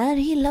någon bara, här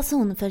hyllas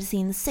hon för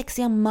sin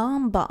sexiga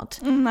mombod.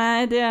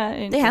 Nej,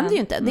 det händer ju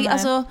inte. Det är,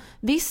 alltså,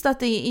 visst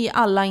att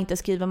alla inte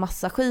skriver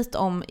massa skit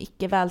om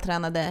icke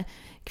vältränade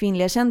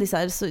kvinnliga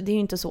kändisar, så det är ju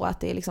inte så att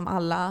det är liksom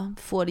alla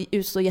får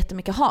utstå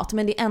jättemycket hat,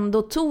 men det är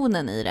ändå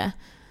tonen i det.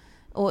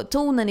 Och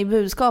tonen i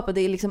budskapet,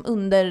 det är liksom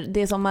under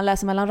det som man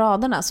läser mellan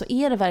raderna, så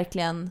är det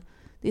verkligen,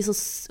 det är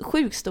så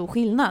sjukt stor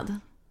skillnad.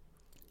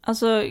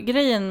 Alltså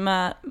grejen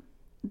med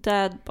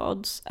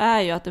dadbods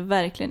är ju att det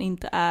verkligen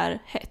inte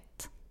är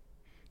hett.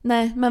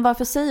 Nej, men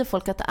varför säger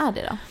folk att det är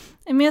det då?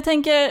 Men jag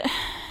tänker,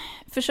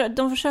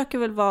 de försöker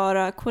väl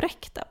vara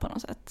korrekta på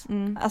något sätt.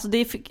 Alltså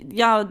det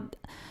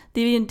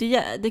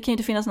kan ju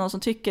inte finnas någon som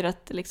tycker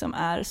att det liksom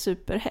är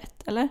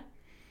superhett, eller?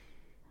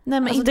 Nej,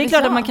 men alltså, det är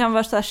klart att man kan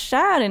vara så här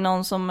kär i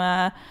någon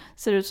som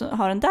ser ut som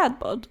har en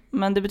dadbod.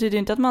 Men det betyder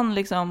inte att man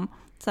liksom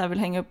så här vill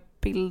hänga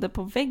upp bilder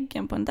på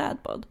väggen på en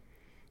dadbod.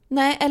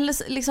 Nej,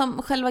 eller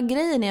liksom själva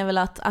grejen är väl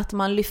att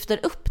man lyfter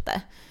upp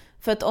det.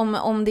 För att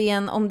om det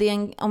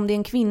är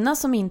en kvinna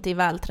som inte är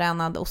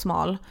vältränad och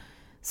smal,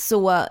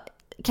 så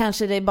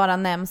kanske det bara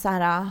nämns så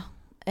här...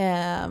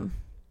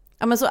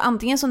 ja, men så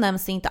antingen så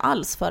nämns det inte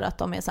alls för att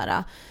de är så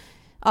här...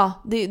 Ja,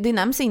 det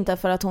nämns inte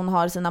för att hon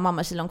har sina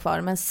mammakilon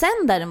kvar. Men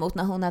sen däremot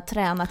när hon har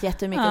tränat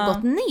jättemycket och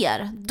gått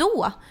ner,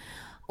 då...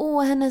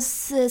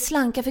 hennes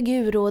slanka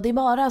figur, och det är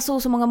bara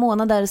så många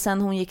månader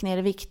sedan hon gick ner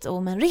i vikt,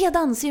 men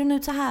redan ser hon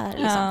ut så här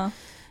liksom.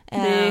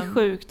 Ja, det är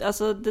sjukt.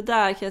 Alltså det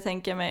där kan jag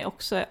tänka mig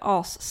också är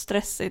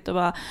asstressigt och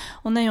bara,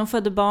 och nej, hon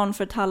födde barn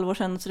för ett halvår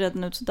sedan och så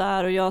redan ut så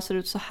där och jag ser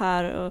ut så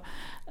här och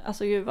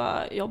alltså gud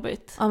vad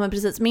jobbigt. Ja, men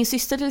precis. Min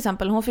syster till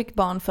exempel, hon fick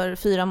barn för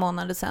 4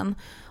 månader sedan,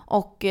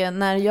 och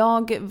när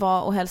jag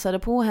var och hälsade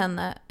på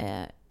henne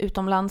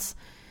utomlands,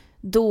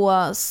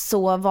 då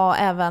så var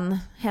även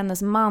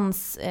hennes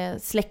mans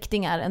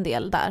släktingar en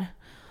del där.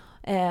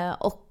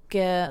 Och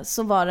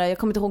så var det, jag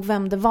kommer inte ihåg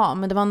vem det var,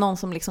 men det var någon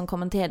som liksom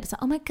kommenterade så,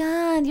 oh my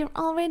god, you're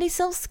already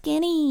so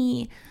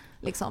skinny.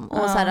 Liksom.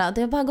 Och så här,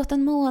 det har bara gått 1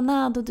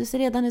 månad och du ser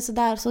redan ut så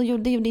där, så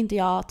det gjorde inte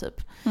jag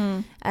typ.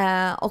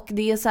 Och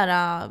det är så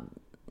här,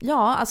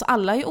 ja, alltså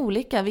alla är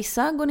olika.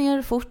 Vissa går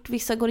ner fort,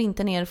 vissa går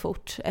inte ner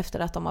fort efter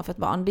att de har fått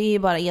barn. Det är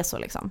bara så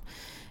liksom.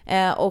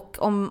 Och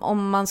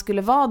om man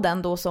skulle vara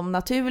den då som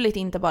naturligt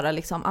inte bara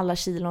liksom alla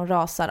kilon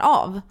rasar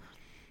av,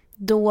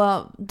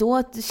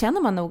 då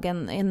känner man nog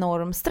en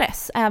enorm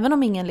stress, även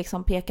om ingen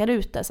liksom pekar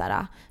ut det så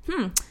här,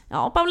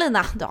 ja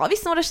Paulina, du har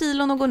visst några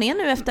kilon att gå ner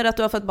nu efter att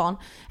du har fått barn.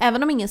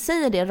 Även om ingen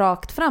säger det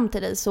rakt fram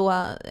till dig,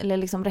 så, eller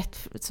liksom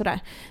rätt sådär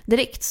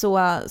direkt,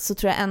 så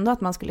tror jag ändå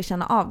att man skulle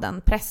känna av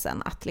den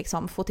pressen att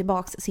liksom få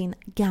tillbaka sin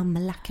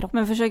gamla kropp.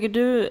 Men försöker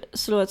du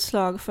slå ett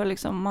slag för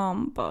liksom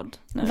mombod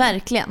nu?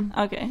 Verkligen.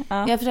 Okay,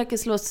 Jag försöker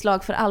slå ett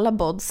slag för alla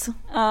bods.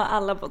 Ja,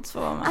 alla bods får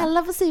vara med.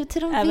 Alla får se ut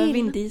hur de vill. Även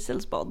Vin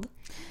Diesels bod.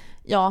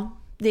 Ja,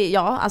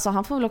 alltså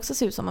han får väl också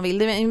se ut som man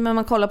vill. Men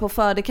man kollar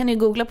på det kan ju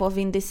googla på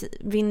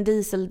Vin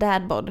Diesel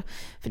dadbod.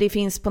 För det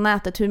finns på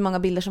nätet hur många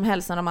bilder som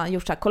helst när de har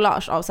gjort så här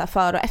collage av så här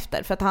före och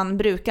efter. För att han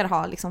brukar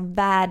ha liksom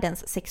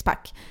världens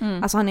sexpack.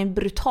 Alltså han är en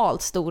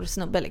brutalt stor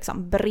snubbe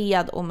liksom.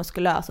 Bred och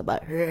muskulös och bara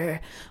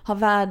har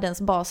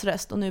världens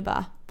basröst. Och nu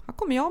bara, här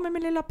kommer jag med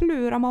min lilla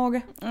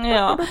pluramage.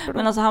 Ja,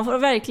 men alltså han får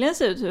verkligen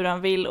se ut hur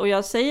han vill. Och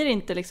jag säger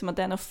inte liksom att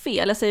det är något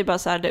fel. Jag säger bara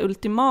så här, det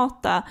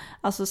ultimata,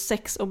 alltså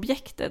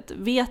sexobjektet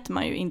vet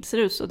man ju inte ser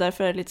ut så.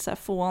 Därför är det lite så här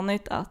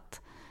fånigt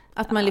att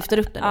man lyfter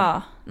upp det då.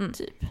 Ja,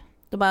 typ.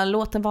 Då bara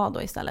låt det vara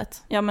då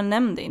istället. Ja, men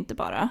nämn det inte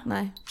bara.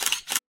 Nej.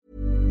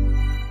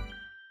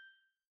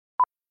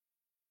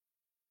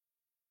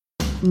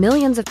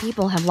 Millions of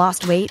people have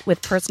lost weight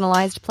with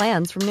personalized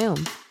plans from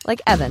Noom.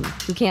 Like Evan,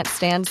 who can't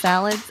stand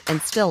salads and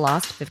still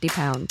lost 50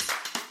 pounds.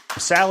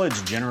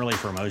 Salads generally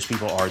for most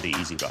people are the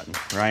easy button,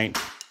 right?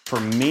 For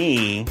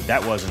me,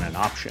 that wasn't an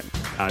option.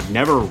 I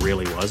never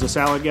really was a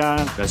salad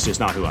guy. That's just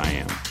not who I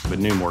am. But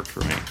Noom worked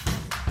for me.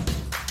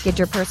 Get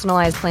your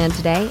personalized plan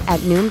today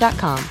at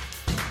Noom.com.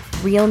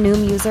 Real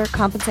Noom user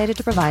compensated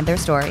to provide their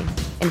story.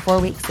 In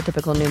 4 weeks, the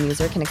typical Noom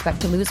user can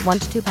expect to lose 1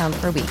 to 2 pounds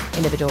per week.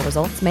 Individual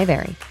results may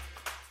vary.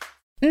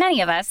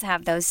 Many of us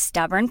have those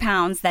stubborn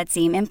pounds that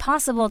seem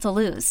impossible to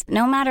lose,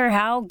 no matter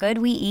how good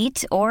we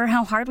eat or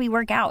how hard we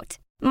work out.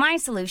 My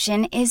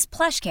solution is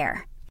PlushCare.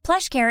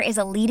 PlushCare is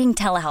a leading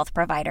telehealth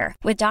provider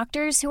with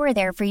doctors who are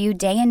there for you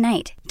day and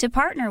night to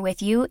partner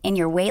with you in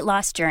your weight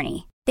loss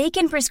journey. They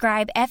can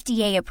prescribe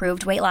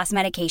FDA-approved weight loss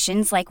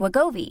medications like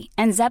Wegovy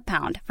and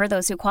Zepbound for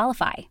those who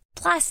qualify.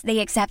 Plus, they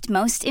accept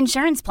most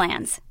insurance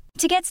plans.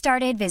 To get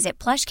started,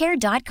 visit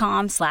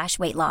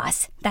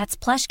plushcare.com/weightloss.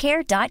 That's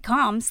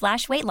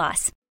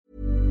plushcare.com/weightloss.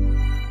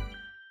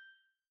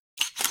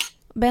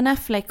 Ben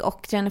Affleck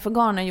och Jennifer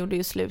Garner gjorde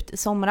ju slut i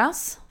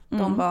somras.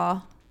 De var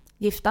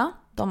gifta.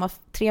 De har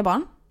 3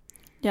 barn.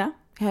 Ja.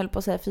 Jag höll på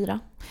att säga 4.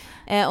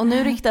 Och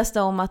nu ryktas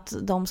det om att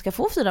de ska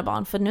få 4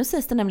 barn. För nu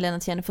sägs det nämligen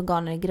att Jennifer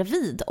Garner är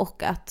gravid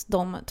och att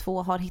de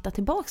 2 har hittat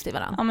tillbaka till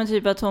varandra. Ja, men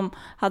typ att hon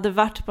hade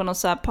varit på någon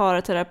så här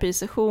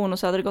parterapisession och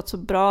så hade det gått så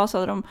bra, så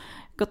hade de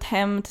gått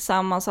hem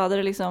tillsammans, så hade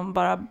det liksom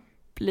bara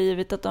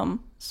blivit att de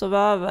sov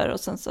över och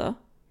sen så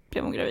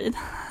blev hon gravid.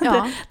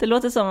 Ja. Det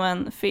låter som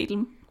en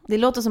film. Det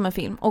låter som en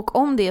film. Och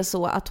om det är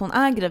så att hon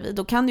är gravid,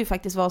 då kan det ju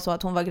faktiskt vara så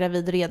att hon var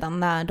gravid redan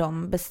när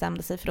de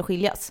bestämde sig för att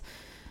skiljas.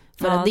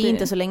 För att det är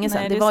inte så länge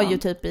sedan. Det var ju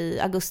typ i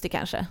augusti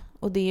kanske.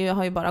 Och det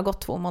har ju bara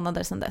gått 2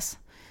 månader sedan dess.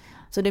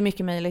 Så det är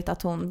mycket möjligt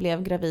att hon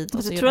blev gravid.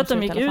 Och jag tror att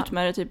de gick ut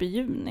med det typ i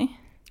juni.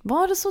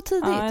 Var det så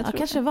tidigt? Ja,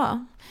 kanske det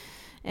var.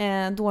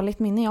 Dåligt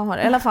minne jag har.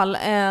 I alla fall,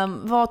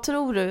 vad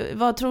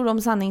tror du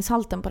om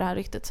sanningshalten på det här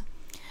ryktet?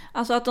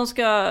 Alltså att de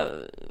ska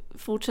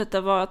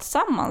fortsätta vara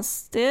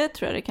tillsammans, det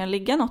tror jag det kan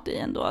ligga något i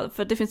ändå.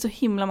 För det finns så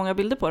himla många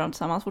bilder på dem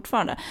tillsammans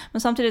fortfarande.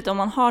 Men samtidigt, om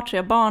man har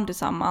 3 barn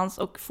tillsammans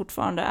och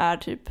fortfarande är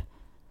typ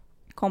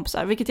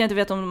kompisar. Vilket jag inte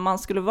vet om man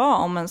skulle vara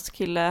om ens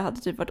kille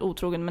hade typ varit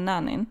otrogen med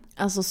nannyn.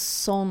 Alltså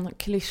sån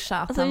klyscha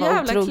att alltså, han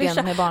var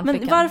otrogen med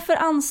barnflickan. Men varför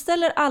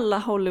anställer alla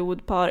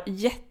Hollywoodpar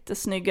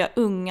jättesnygga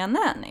unga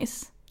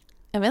nannies?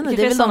 Jag vet inte,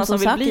 det är väl de som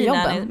söker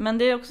jobben. Nanny, men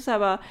det är också så här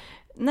bara,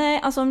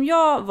 nej, alltså om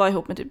jag var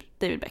ihop med typ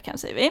David Beckham,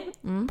 säger vi,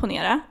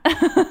 ponera,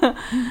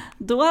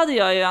 då hade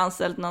jag ju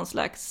anställt någon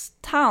slags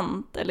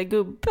tant eller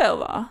gubbe och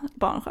vara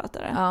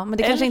barnskötare. Ja, men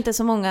det kanske inte är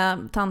så många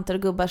tanter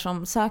och gubbar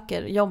som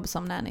söker jobb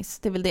som nannies.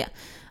 Det är väl det.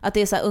 Att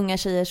det är så här unga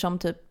tjejer som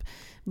typ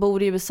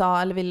bor i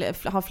USA eller vill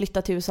ha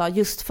flyttat till USA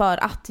just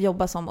för att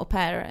jobba som au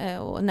pair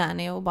och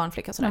nanny och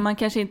barnflicka. Men man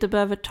kanske inte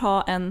behöver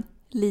ta en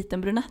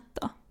liten brunett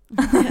då?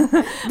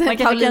 Man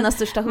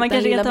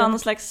kanske kan ta någon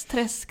slags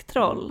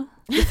träsktroll.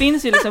 Det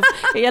finns ju liksom,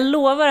 jag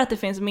lovar att det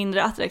finns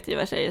mindre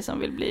attraktiva tjejer som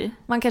vill bli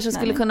man kanske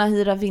skulle kunna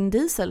hyra Vin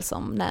Diesel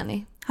som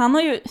nanny. Han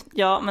har ju,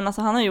 men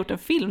alltså han har gjort en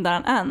film där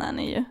han är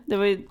nanny ju. Det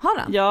var ju, har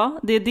han? Ja,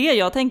 det är det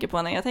jag tänker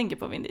på när jag tänker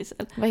på Vin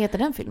Diesel. Vad heter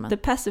den filmen? The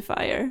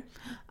Pacifier.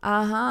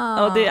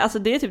 Aha. Och det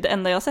är typ det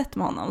enda jag har sett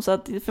med honom. Så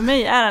att för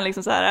mig är han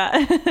liksom så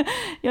här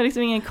jag har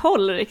liksom ingen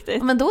koll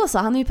riktigt. Men då så,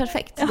 han är ju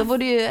perfekt. Ja. Då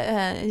borde ju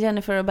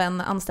Jennifer och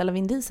Ben anställa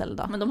Vin Diesel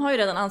då. Men de har ju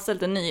redan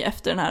anställt en ny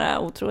efter den här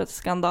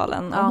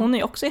otrohetsskandalen. Ja. Och hon är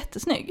ju också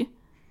jättesnygg.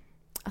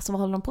 Alltså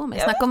vad håller de på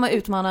med? Snacka om att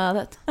utmana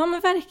ödet. Ja men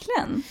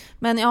verkligen.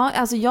 Men ja,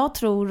 alltså jag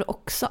tror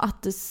också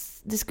att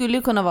det skulle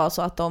ju kunna vara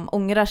så att de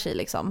ångrar sig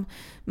liksom.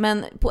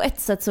 Men på ett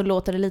sätt så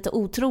låter det lite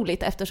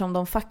otroligt eftersom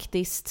de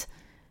faktiskt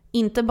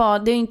det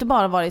har inte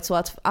bara varit så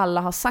att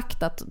alla har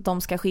sagt att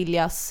de ska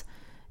skiljas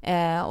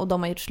och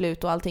de har gjort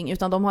slut och allting,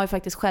 utan de har ju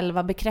faktiskt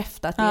själva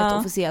bekräftat i ett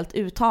officiellt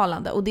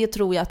uttalande, och det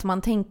tror jag att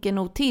man tänker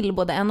nog till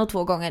både 1 och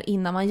 2 gånger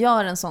innan man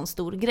gör en sån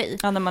stor grej.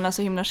 Ja, när man är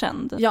så himla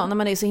känd. Ja, när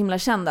man är så himla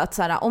känd att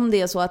så här, om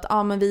det är så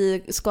att men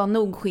vi ska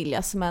nog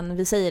skiljas men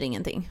vi säger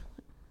ingenting.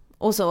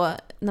 Och så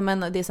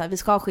när det är så här, vi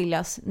ska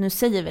skiljas, nu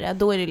säger vi det,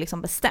 då är det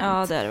liksom bestämt.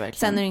 Ja, det är det verkligen.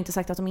 Sen är det inte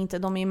sagt att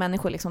de är ju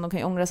människor liksom, de kan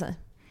ju ångra sig.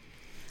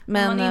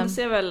 Men man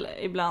inser väl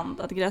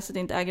ibland att gräset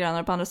inte är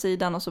grönare på andra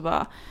sidan, och så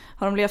bara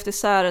har de levt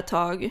isär ett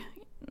tag,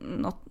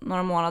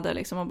 några månader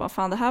liksom, och bara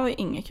fan, det här var ju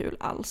inget kul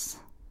alls.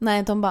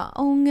 Nej, de bara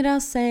ångra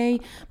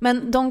sig.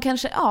 Men de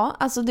kanske,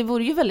 alltså det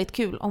vore ju väldigt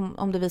kul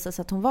om det visar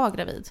sig att hon var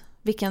gravid.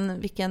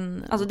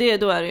 Vilken... Alltså då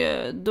är det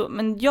ju,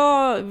 men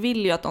jag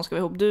vill ju att de ska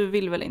vara ihop, du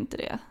vill väl inte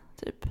det,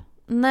 typ?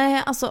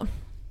 Nej, alltså...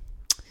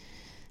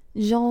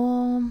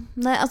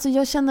 alltså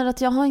jag känner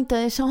att jag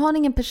har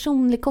ingen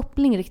personlig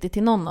koppling riktigt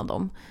till någon av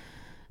dem.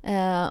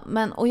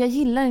 Och jag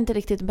gillar inte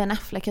riktigt Ben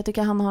Affleck. Jag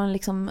tycker han har en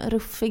liksom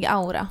ruffig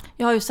aura.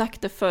 Jag har ju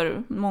sagt det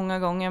för många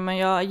gånger, men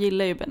jag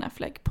gillar ju Ben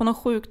Affleck på något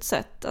sjukt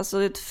sätt.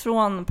 Alltså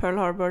från Pearl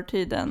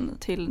Harbor-tiden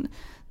till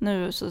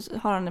nu så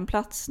har han en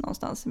plats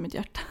någonstans i mitt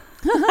hjärta.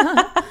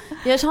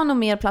 Jag har nog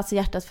mer plats i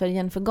hjärtat för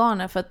Jennifer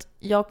Garner, för att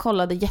jag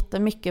kollade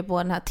jättemycket på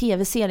den här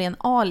tv-serien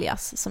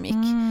Alias som gick,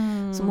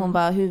 som hon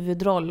var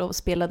huvudroll och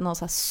spelade någon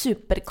så här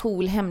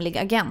supercool hemlig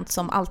agent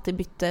som alltid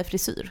bytte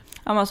frisyr.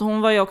 Ja, men alltså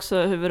hon var ju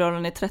också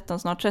huvudrollen i 13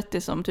 snart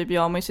 30 som typ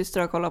jag och min syster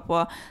har kollat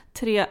på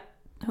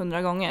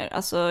 300 gånger.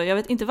 Alltså jag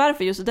vet inte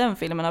varför just den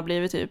filmen har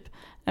blivit typ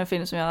en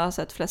film som jag har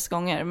sett flest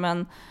gånger,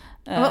 men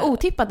det var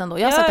otippat ändå.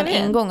 Jag har sett den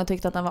en gång och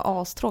tyckte att den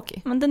var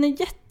astråkig. Men den är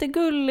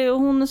jättegullig och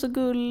hon är så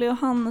gullig och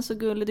han är så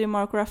gullig. Det är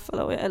Mark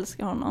Ruffalo och jag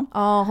älskar honom.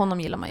 Ja,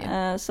 honom gillar man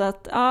ju. Så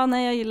att,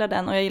 jag gillar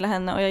den och jag gillar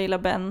henne och jag gillar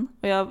Ben.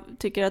 Och jag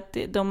tycker att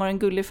de har en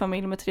gullig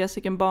familj med 3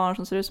 stycken barn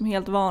som ser ut som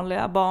helt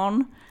vanliga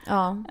barn.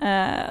 Ja.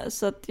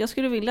 Så att jag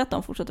skulle vilja att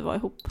de fortsätter vara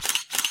ihop.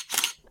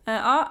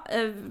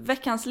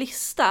 Veckans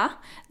lista.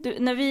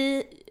 När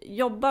vi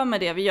jobbar med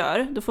det vi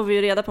gör, då får vi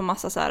ju reda på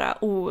massa så här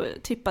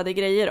otippade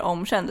grejer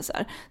om kändisar.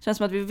 Det känns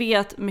som att vi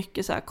vet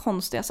mycket så här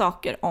konstiga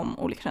saker om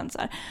olika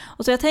kändisar.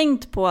 Och så har jag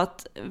tänkt på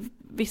att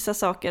vissa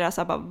saker är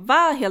så här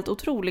bara, helt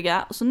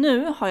otroliga. Och så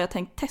nu har jag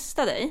tänkt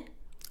testa dig.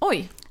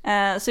 Oj!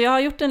 Så jag har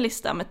gjort en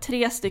lista med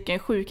 3 stycken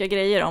sjuka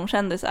grejer om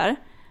kändisar.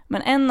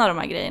 Men en av de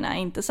här grejerna är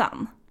inte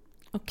sann.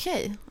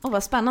 Okej,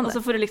 vad spännande. Och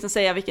så får du liksom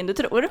säga vilken du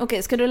tror.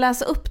 Okej, ska du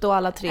läsa upp då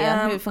alla 3?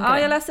 Hur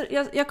funkar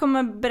det? Jag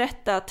kommer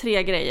berätta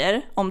 3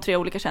 grejer om 3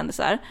 olika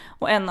kändisar.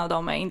 Och en av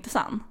dem är inte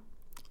sann.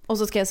 Och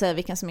så ska jag säga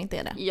vilken som inte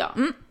är det. Ja,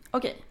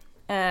 okej.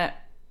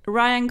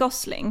 Ryan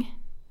Gosling,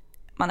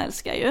 man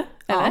älskar ju,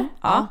 eller?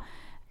 Ja.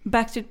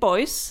 Backstreet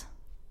Boys,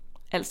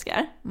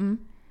 älskar.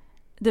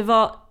 Det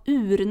var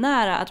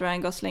urnära att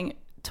Ryan Gosling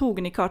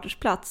tog Nick Carters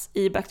plats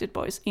i Backstreet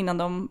Boys innan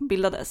de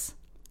bildades.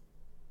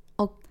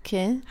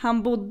 Okej.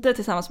 Han bodde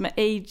tillsammans med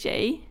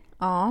AJ.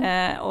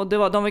 Och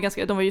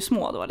de var ju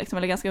små då liksom,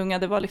 eller ganska unga.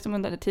 Det var liksom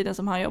under tiden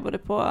som han jobbade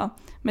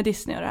med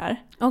Disney och det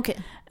här.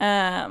 Okej.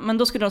 Men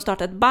då skulle de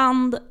starta ett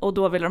band och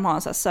då ville de ha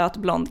en så här söt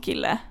blond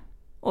kille.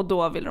 Och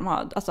då ville de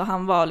ha, alltså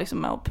han var liksom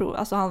med och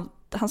alltså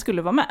han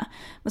skulle vara med.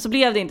 Men så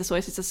blev det inte så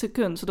i sista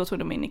sekund, så då tog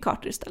de in i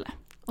Carter istället.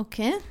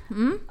 Okej.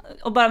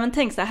 Och bara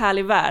tänk så här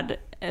härlig värld,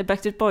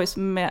 Backstreet Boys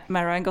med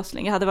Ryan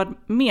Gosling. Jag hade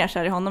varit mer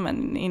kär i honom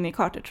än in i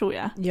Carter, tror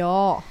jag.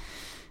 Ja.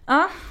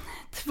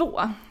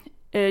 2.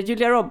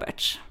 Julia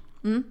Roberts.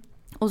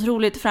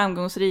 Otroligt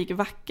framgångsrik,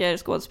 vacker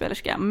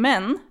skådespelerska.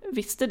 Men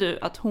visste du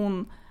att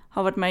hon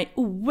har varit med i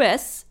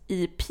OS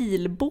i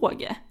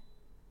pilbåge.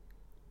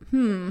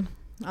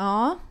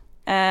 Ja.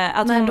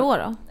 Att när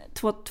då?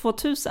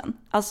 2000.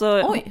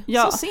 Alltså, oj,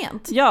 så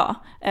sent? Ja,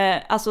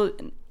 alltså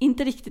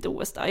inte riktigt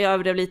OS då, jag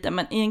överdrev lite,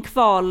 men i en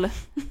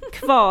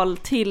kval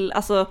till,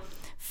 alltså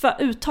för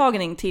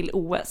uttagning till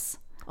OS.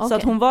 Okay. Så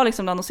att hon var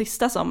liksom bland de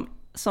sista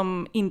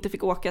som inte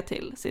fick åka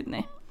till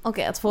Sydney.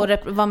 Okej, att få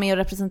vara med och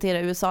representera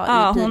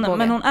USA i pilbåge.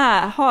 Men hon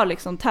har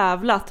liksom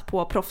tävlat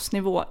på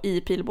proffsnivå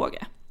i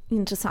pilbåge.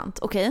 Intressant,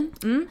 okej.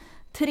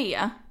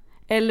 3.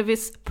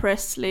 Elvis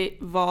Presley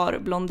var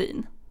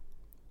blondin.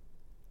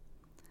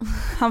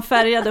 Han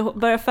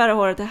började färga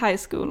håret i high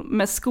school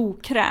med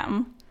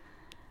skokräm.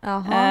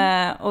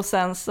 Och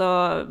sen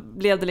så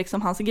blev det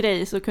liksom hans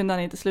grej, så kunde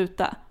han inte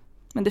sluta.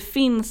 Men det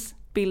finns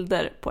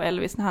bilder på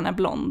Elvis när han är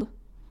blond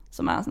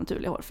som är hans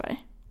naturliga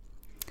hårfärg.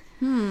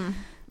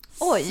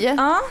 Oj,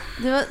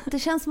 det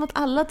känns som att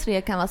alla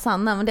 3 kan vara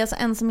sanna, men det är alltså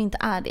en som inte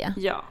är det.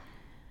 Ja.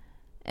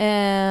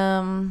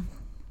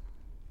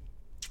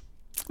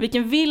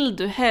 Vilken vill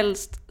du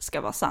helst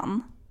ska vara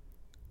sann?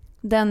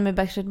 Den med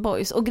Backstreet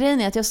Boys. Och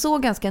grejen är att jag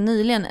såg ganska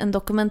nyligen en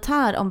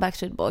dokumentär om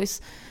Backstreet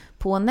Boys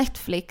på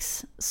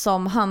Netflix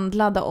som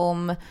handlade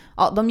om,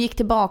 de gick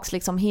tillbaks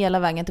liksom hela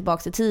vägen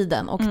tillbaks i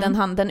tiden, och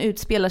den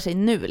utspelar sig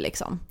nu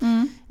liksom.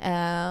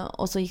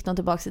 Och så gick de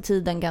tillbaks i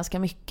tiden ganska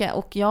mycket,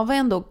 och jag var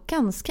ändå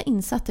ganska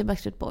insatt i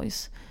Backstreet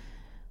Boys.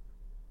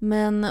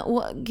 Men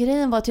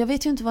grejen var att jag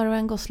vet ju inte var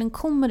Ryan Gosling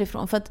kommer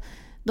ifrån, för att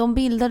de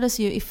bildades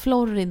ju i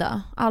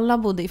Florida. Alla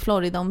bodde i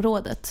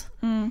Florida-området.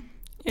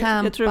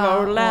 Tampa, jag tror det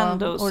var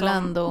Orlando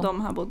som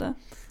de här bodde.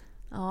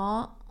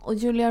 Ja, och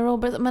Julia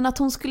Roberts, men att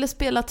hon skulle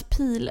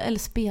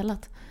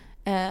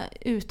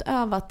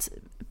utövat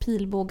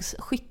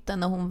pilbågsskytten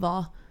när hon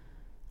var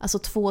alltså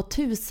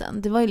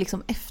 2000. Det var ju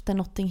liksom efter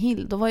Notting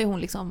Hill. Då var ju hon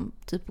liksom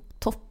typ på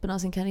toppen av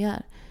sin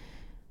karriär.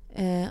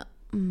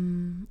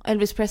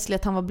 Elvis Presley,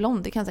 att han var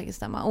blond, det kan säkert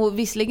stämma. Och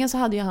visserligen så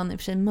hade ju han i och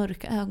för sig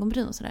mörka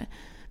ögonbryn och sådär.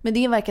 Men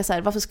det verkar så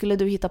här, varför skulle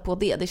du hitta på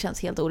det? Det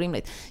känns helt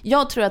orimligt.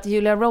 Jag tror att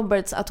Julia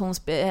Roberts,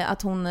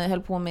 att hon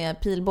höll på med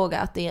pilbåge,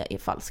 att det är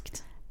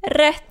falskt.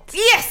 Rätt!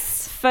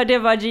 Yes! För det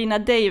var Gina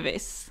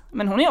Davis.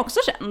 Men hon är också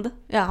känd.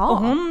 Jaha.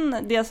 Och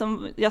det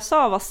som jag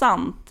sa var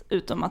sant,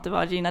 utom att det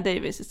var Gina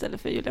Davis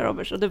istället för Julia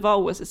Roberts. Och det var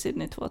OS i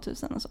Sydney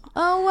 2000 och så.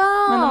 Oh,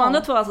 wow. Men de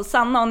andra 2 var alltså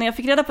sanna. Och när jag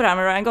fick reda på det här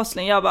med Ryan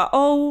Gosling, jag bara,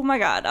 oh my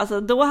god.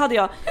 Alltså då hade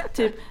jag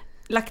typ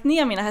lagt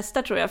ner mina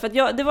hästar, tror jag. För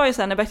att det var ju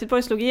så här, när Backstreet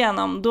Boys slog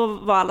igenom, då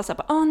var alla så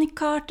här, Nick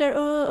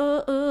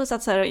Carter,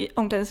 satt så här i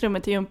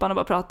omklädningsrummet till Jumpan och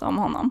bara pratade om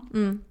honom.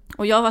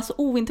 Och jag var så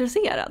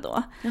ointresserad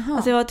då.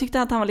 Alltså jag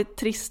tyckte att han var lite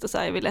trist och så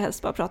här, jag ville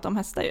helst bara prata om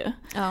hästar ju.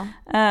 Ja.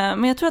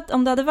 Men jag tror att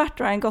om det hade varit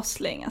Ryan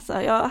Gosling, alltså,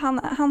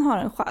 han har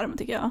en charm,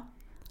 tycker jag.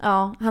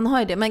 Ja, han har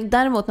ju det. Men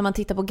däremot när man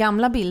tittar på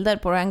gamla bilder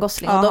på Ryan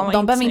Gosling, och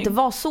de behöver inte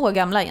vara så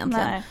gamla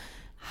egentligen. Nej.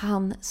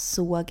 Han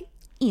såg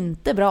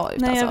inte bra ut.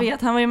 Nej, alltså. Jag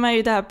vet. Han var ju med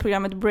i det här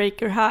programmet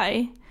Breaker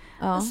High.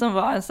 Som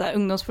var en så här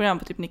ungdomsprogram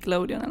på typ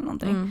Nickelodeon eller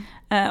någonting.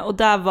 Och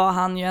där var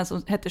han ju en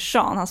som hette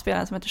Sean. Han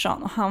spelade en som hette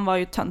Sean. Och han var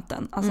ju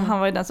tönten. Alltså han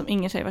var ju den som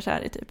ingen tjej var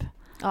kär i typ.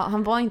 Ja,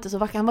 han var inte så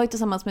vacker. Han var ju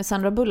tillsammans med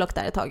Sandra Bullock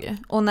där ett tag ju.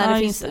 Och när det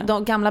finns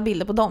de gamla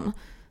bilder på dem,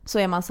 så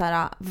är man så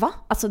här, va?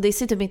 Alltså det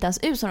ser typ inte ens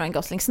ut som Ryan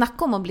Gosling.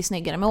 Snacka om att bli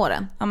snyggare med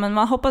åren. Ja, men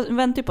man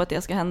väntar ju på att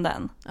det ska hända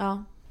än.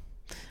 Ja,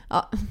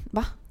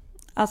 va?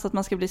 Alltså att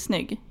man ska bli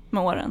snygg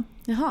med åren.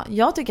 Jaha,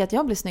 jag tycker att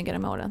jag blir snyggare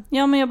med åren.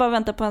 Ja, men jag bara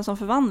väntar på en sån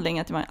förvandling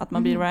att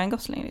man blir Ryan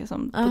Gosling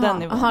liksom, på den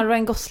nivån. Aha,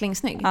 Ryan Gosling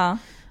snygg?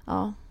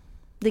 Ja.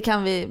 Det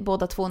kan vi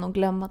båda 2 nog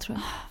glömma, tror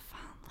jag.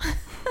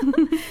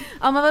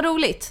 Ja, men vad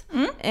roligt.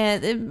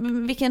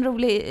 Vilken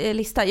rolig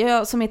lista.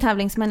 Jag som är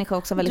tävlingsmänniska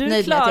också väldigt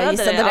nöjd med att jag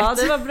gissade rätt. Ja,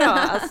 det var bra.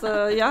 Alltså,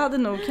 jag hade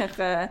nog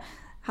kanske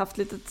haft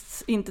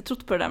inte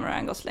trott på det där med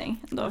Ryan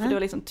Gosling då, för det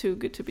var liksom too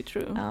good to be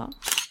true. Ja.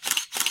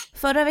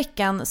 Förra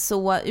veckan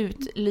så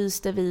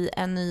utlyste vi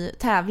en ny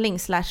tävling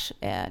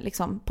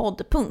liksom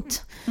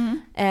poddpunkt.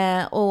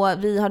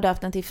 Och vi har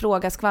döpt den till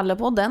Fråga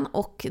Skvallerpodden,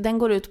 och den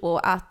går ut på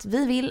att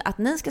vi vill att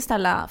ni ska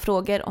ställa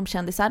frågor om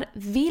kändisar,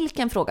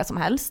 vilken fråga som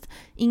helst.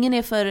 Ingen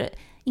är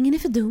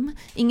för dum,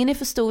 ingen är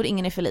för stor,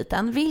 ingen är för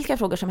liten. Vilka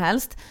frågor som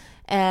helst.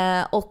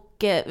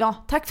 Och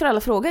tack för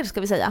alla frågor,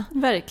 ska vi säga.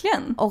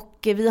 Verkligen. Och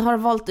vi har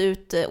valt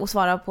ut att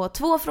svara på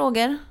 2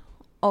 frågor,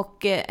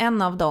 och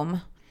en av dem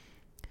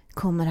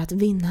kommer att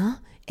vinna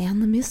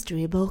en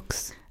mystery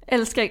box.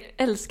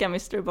 Älskar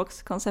mystery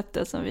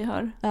box-konceptet som vi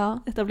har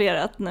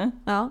etablerat nu.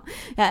 Ja,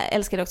 jag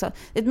älskar det också.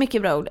 Det är ett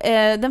mycket bra ord.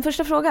 Den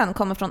första frågan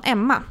kommer från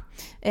Emma.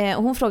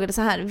 Och hon frågade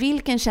så här: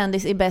 vilken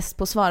kändis är bäst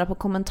på att svara på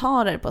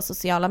kommentarer på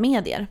sociala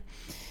medier?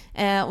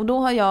 Och då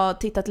har jag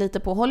tittat lite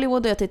på Hollywood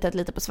och jag har tittat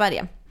lite på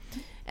Sverige.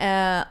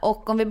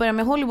 Och om vi börjar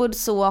med Hollywood,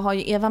 så har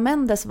ju Eva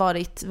Mendes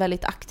varit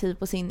väldigt aktiv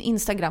på sin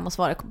Instagram och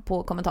svarat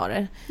på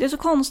kommentarer. Det är så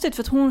konstigt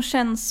för att hon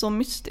känns så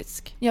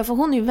mystisk. Ja, för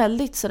hon är ju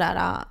väldigt sådär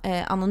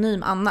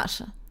anonym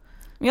annars.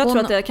 Men jag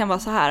tror att det kan vara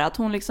så här att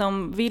hon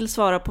liksom vill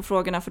svara på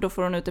frågorna för då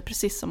får hon ut det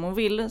precis som hon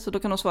vill. Så då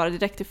kan hon svara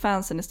direkt till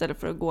fansen istället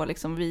för att gå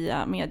liksom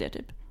via medier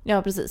typ.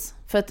 Ja, precis.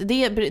 För att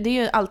det är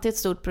ju alltid ett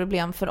stort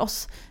problem för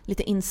oss,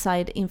 lite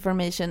inside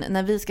information,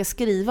 när vi ska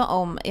skriva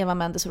om Eva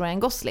Mendes och Ryan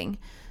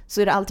Gosling.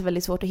 Så är det alltid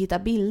väldigt svårt att hitta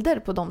bilder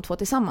på de två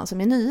tillsammans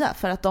som är nya.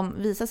 För att de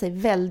visar sig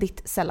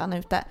väldigt sällan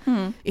ute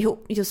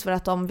ihop. Just för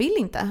att de vill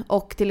inte.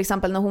 Och till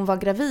exempel när hon var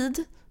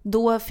gravid,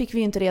 då fick vi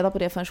ju inte reda på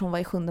det förrän hon var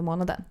i 7:e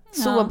månaden.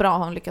 Så bra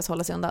har hon lyckats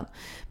hålla sig undan.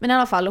 Men i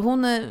alla fall,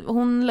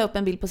 hon la upp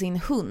en bild på sin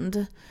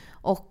hund.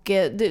 Och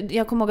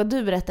jag kommer ihåg att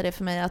du berättade det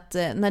för mig att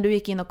när du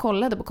gick in och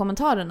kollade på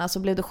kommentarerna så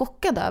blev du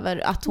chockad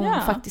över att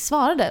hon faktiskt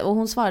svarade. Och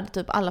hon svarade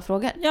typ alla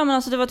frågor. Ja, men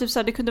alltså det var typ så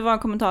här, det kunde vara en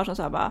kommentar som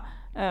så här bara...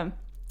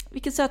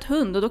 vilket söt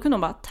hund, och då kunde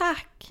hon bara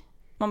tack.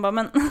 Man bara,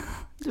 men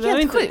det var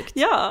inte sjukt.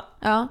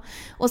 Ja.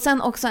 Och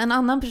sen också en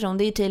annan person,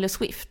 det är Taylor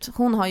Swift.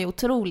 Hon har ju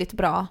otroligt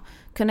bra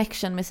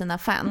connection med sina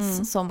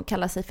fans som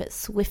kallar sig för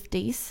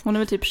Swifties. Hon är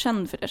väl typ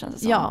känd för det, känns det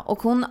som. Ja,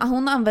 och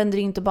hon använder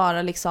ju inte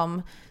bara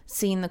liksom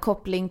sin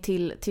koppling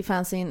till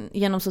fansen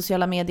genom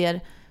sociala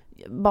medier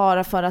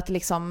bara för att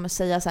liksom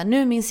säga så här,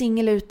 nu är min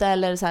singel ute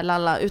eller så här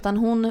lalla, utan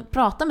hon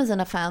pratar med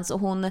sina fans och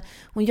hon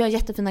gör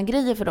jättefina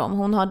grejer för dem.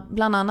 Hon har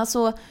bland annat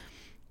så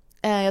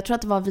jag tror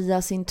att det var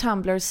via sin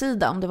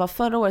Tumblr-sida, om det var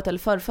förra året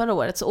eller förra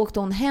året, så åkte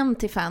hon hem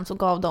till fans och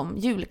gav dem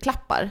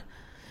julklappar.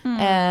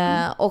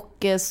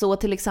 Och så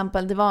till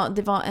exempel det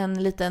var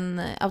en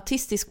liten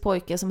autistisk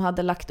pojke som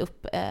hade lagt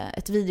upp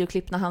ett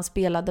videoklipp när han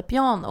spelade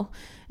piano,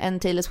 en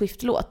Taylor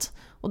Swift-låt.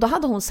 Och då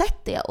hade hon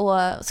sett det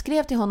och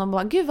skrev till honom och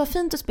bara, gud vad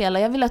fint du spelar,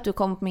 jag vill att du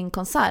kommer på min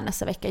konsert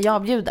nästa vecka,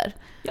 jag bjuder.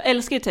 Jag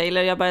älskar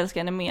Taylor, jag bara älskar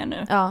henne mer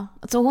nu. Ja,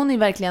 så hon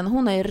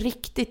är ju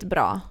riktigt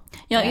bra.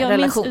 Jag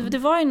relation. Minns, det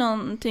var ju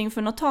någonting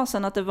för något tag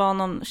sedan att det var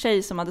någon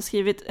tjej som hade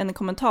skrivit en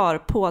kommentar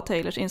på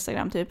Taylors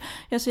Instagram typ,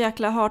 jag är så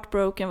jäkla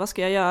heartbroken, vad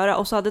ska jag göra?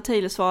 Och så hade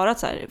Taylor svarat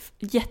så här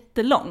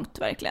jättelångt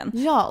verkligen.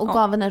 Ja, och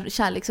gav henne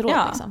kärleksråd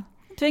liksom.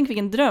 Tänk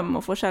vilken dröm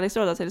att få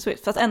kärleksråd av Taylor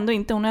Swift. Fast ändå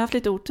inte, hon har haft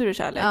lite otur i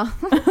kärlek. Ja.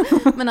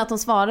 Men att hon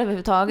svarar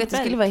överhuvudtaget, det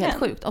skulle vara helt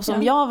sjukt. Och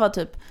som jag var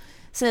typ,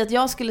 säg att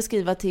jag skulle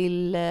skriva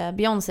till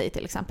Beyoncé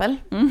till exempel.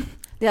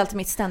 Det är alltid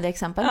mitt ständiga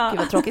exempel, gud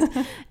vad tråkigt.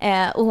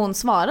 Och hon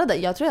svarade,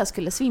 jag tror jag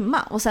skulle svimma.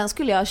 Och sen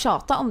skulle jag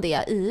tjata om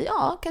det i,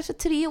 kanske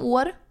 3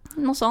 år.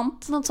 Något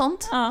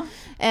sånt. Ja.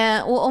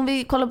 Och om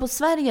vi kollar på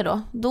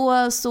Sverige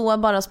då så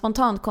bara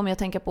spontant kommer jag att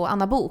tänka på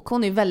Anna Bok.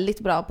 Hon är väldigt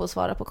bra på att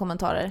svara på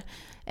kommentarer.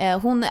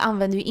 Hon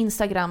använder ju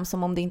Instagram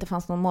som om det inte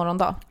fanns någon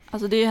morgondag.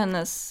 Alltså det är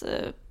hennes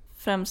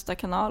främsta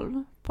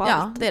kanal på allt.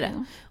 Ja, det är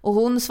det. Och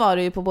hon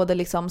svarar ju på både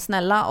liksom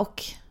snälla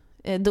och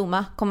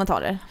dumma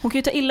kommentarer. Hon kan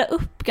ju ta illa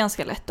upp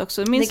ganska lätt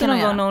också. Minns du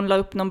någon gång när hon la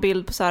upp någon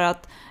bild på så här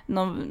att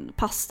någon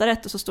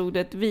pastarätt och så stod det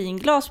ett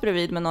vinglas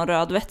bredvid med någon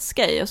röd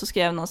vätska i och så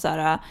skrev någon så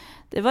här,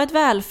 det var ett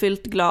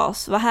välfyllt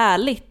glas, vad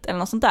härligt eller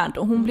något sånt där.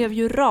 Och hon blev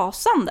ju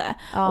rasande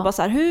och bara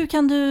så här, hur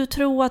kan du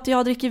tro att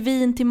jag dricker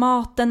vin till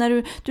maten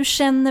när du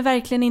känner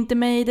verkligen inte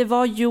mig, det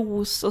var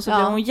juice. Och så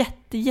blev hon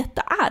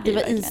jättearg. Det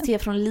var iste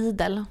från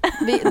Lidl.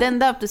 Den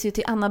döptes ju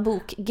till Anna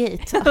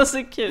Bok-gate. Det var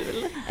så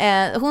kul.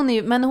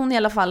 Hon i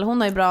alla fall,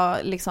 hon har ju bra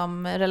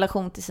liksom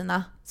relation till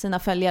sina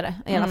följare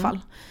i alla fall.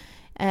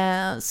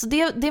 Så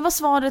det var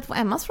svaret på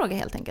Emmas fråga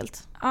helt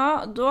enkelt.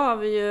 Ja, då har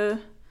vi ju...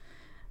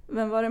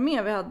 Vem var det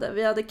mer vi hade?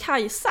 Vi hade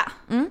Kajsa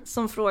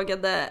som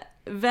frågade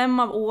vem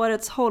av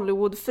årets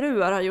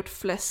Hollywoodfruar har gjort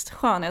flest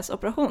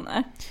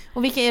skönhetsoperationer.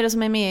 Och vilka är det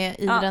som är med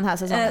i den här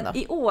säsongen då?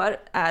 I år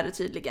är det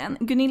tydligen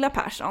Gunilla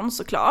Persson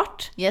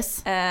såklart.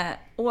 Yes.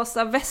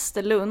 Åsa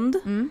Westerlund,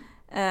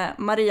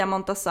 Maria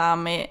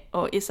Montazami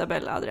och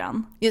Isabella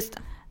Adrian. Just det.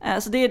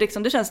 Så det är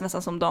liksom, det känns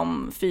nästan som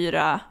de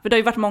 4, för det har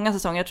ju varit många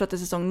säsonger, jag tror att det är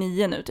säsong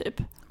 9 nu typ.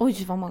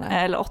 Oj, vad många.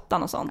 Eller 8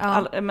 och sånt.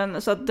 Ja.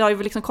 Men så att det har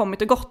ju liksom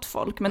kommit och gått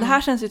folk, men det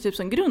här känns ju typ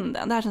som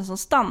grunden, det här känns som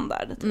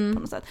standard typ, på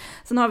något sätt.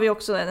 Sen har vi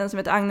också en som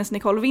heter Agnes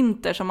Nicole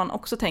Winter som man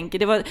också tänker,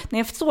 det var när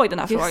jag såg den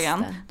här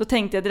frågan, då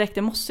tänkte jag direkt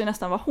det måste ju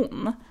nästan vara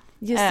hon.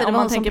 Just det, det var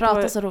hon som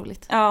pratade så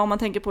roligt. Ja, om man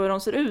tänker på hur de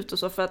ser ut och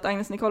så, för att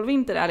Agnes Nicole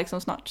Winter är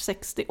liksom snart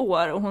 60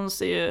 år och hon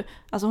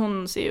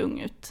ser ju ung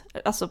ut,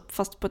 alltså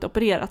fast på ett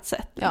opererat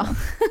sätt. Ja.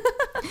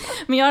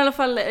 Men jag har i alla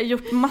fall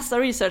gjort massa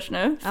research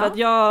nu, för att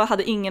jag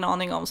hade ingen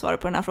aning om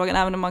svaret på den här frågan,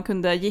 även om man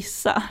kunde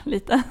gissa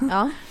lite.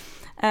 Ja.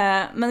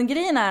 Men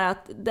grejen är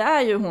att det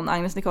är ju hon,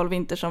 Agnes Nicole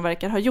Winter, som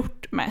verkar ha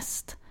gjort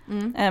mest.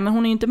 Men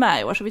hon är ju inte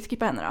med i år, så vi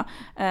skippar henne då.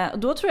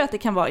 Då tror jag att det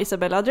kan vara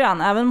Isabella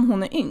Adrian, även om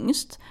hon är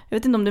yngst. Jag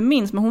vet inte om du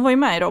minns, men hon var ju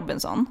med i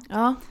Robinson.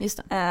 Ja, just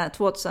det.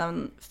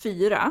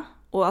 2004.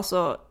 Och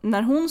alltså,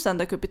 när hon sen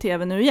dök upp i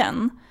tv nu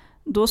igen,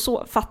 då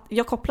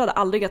jag kopplade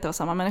aldrig att det var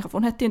samma människa, för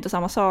hon hette ju inte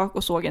samma sak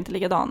och såg inte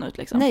likadan ut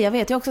liksom. Nej, jag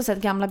vet, jag har också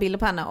sett gamla bilder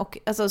på henne och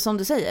alltså, som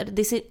du säger,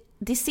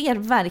 det ser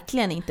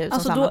verkligen inte ut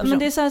som samma person. Men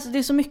det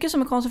är så mycket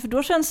som är konstigt, för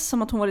då känns det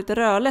som att hon var lite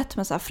rödlätt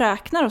med så här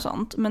fräknar och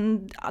sånt,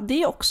 men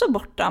det är också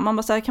borta. Man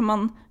bara så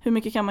här, hur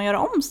mycket kan man göra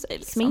om sig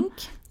liksom?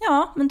 Smink?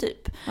 Ja, men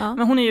typ. Ja.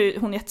 Men hon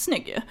är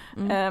jättesnygg ju.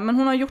 Men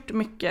hon har gjort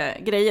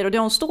mycket grejer och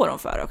det står hon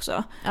för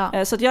också.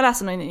 Ja. Så att jag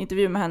läste en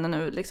intervju med henne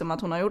nu liksom,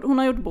 att hon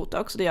har gjort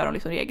botox, och det gör hon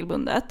liksom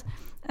regelbundet.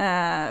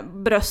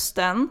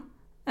 Brösten,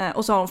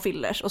 Och så har hon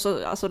fillers. Och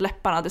så alltså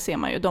läpparna, det ser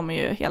man ju, de är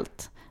ju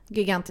helt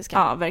gigantiska.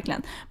 Ja,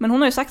 verkligen. Men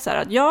hon har ju sagt så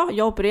här att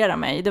jag opererar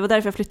mig. Det var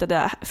därför jag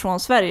flyttade från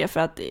Sverige, för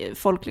att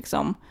folk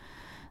liksom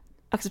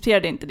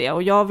accepterade inte det.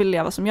 Och jag vill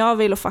leva som jag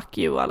vill och fuck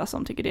you alla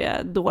som tycker det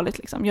är dåligt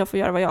liksom. Jag får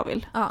göra vad jag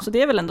vill. Ja. Så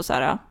det är väl ändå så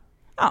här,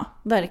 ja,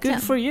 verkligen.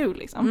 Good for you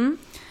liksom.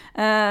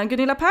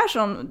 Gunilla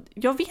Persson,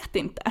 jag vet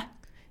inte.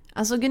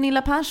 Alltså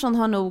Gunilla Persson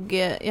har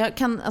nog,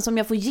 om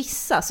jag får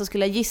gissa så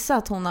skulle jag gissa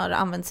att hon har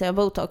använt sig av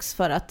Botox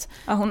för att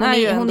hon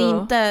är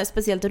inte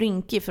speciellt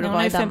rynkig för att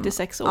vara i den. Hon är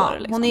 56 år. Ja,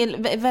 liksom.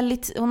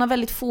 Hon har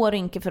väldigt få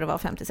rynkor för att vara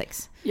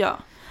 56. Ja.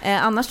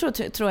 Annars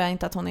tror jag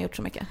inte att hon har gjort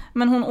så mycket.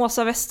 Men hon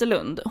Åsa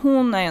Westerlund,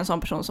 hon är en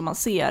sån person som man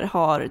ser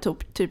har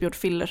typ gjort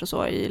fillers och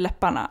så i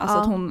läpparna. Alltså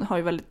att hon har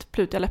ju väldigt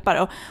plutiga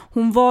läppar. Och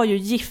hon var ju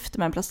gift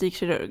med en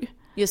plastikkirurg.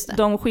 Just det.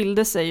 De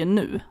skilde sig ju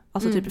nu,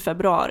 alltså typ i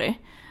februari.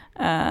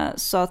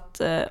 Så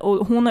att,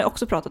 och hon har ju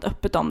också pratat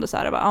öppet om det så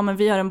här, men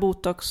vi har en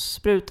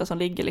botox-spruta som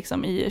ligger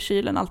liksom i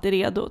kylen alltid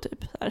redo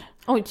typ så här.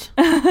 Oj.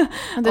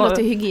 Det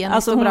låter hygieniskt.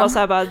 Alltså hon var så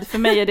här, bara, för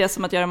mig är det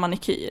som att göra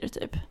manikyr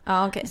typ.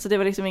 Okay. Så det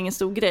var liksom ingen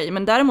stor grej,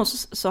 men däremot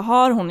så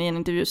har hon i en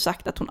intervju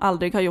sagt att hon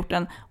aldrig har gjort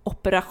en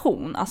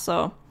operation,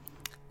 alltså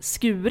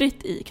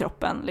skurit i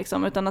kroppen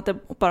liksom, utan att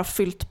det bara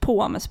fyllt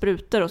på med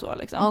sprutor och så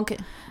liksom. Okay.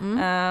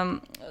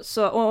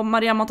 Så, och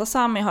Maria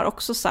Montazami har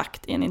också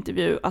sagt i en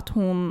intervju att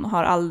hon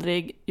har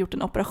aldrig gjort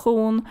en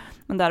operation,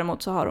 men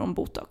däremot så har hon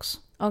botox.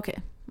 Okay.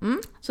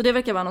 Så det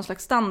verkar vara någon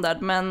slags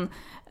standard, men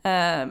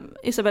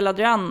Isabella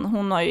Adrian,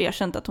 hon har ju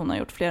erkänt att hon har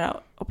gjort flera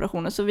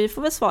operationer, så vi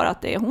får väl svara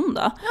att det är hon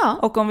då. Ja.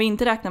 Och om vi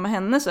inte räknar med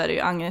henne så är det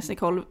ju Agnes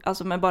Nicole,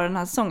 alltså med bara den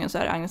här säsongen så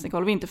är det Agnes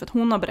Nicole Winter, för att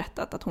hon har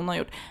berättat att hon har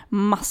gjort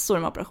massor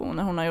med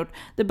operationer.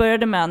 Det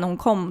började med när hon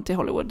kom till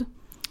Hollywood.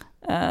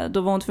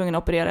 Då var hon tvungen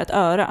att operera ett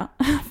öra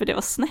för det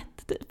var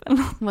snett typ.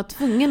 Hon var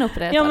tvungen att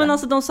operera ett öra? Ja, men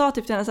alltså de sa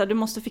typ till henne så här, du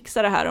måste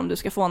fixa det här om du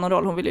ska få någon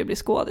roll. Hon ville ju bli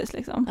skådis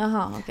liksom.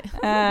 Aha, okay.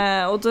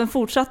 Och då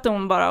fortsatte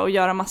hon bara att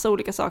göra massa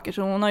olika saker.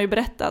 Så hon har ju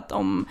berättat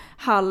om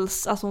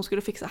alltså hon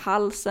skulle fixa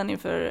halsen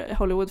inför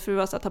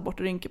Hollywoodfruar, så att ta bort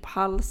rynkor på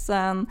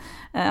halsen.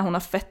 Hon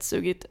har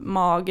fettsugit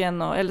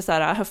magen eller så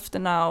här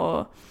höfterna,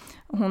 och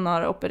hon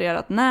har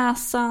opererat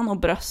näsan och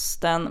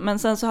brösten. Men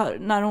sen så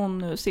när hon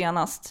nu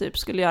senast typ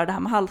skulle göra det här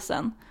med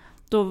halsen,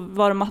 då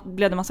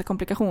blev det massa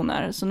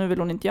komplikationer, så nu vill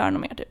hon inte göra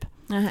något mer typ.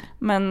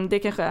 Men det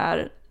kanske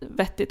är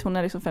vettigt, hon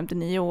är liksom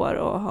 59 år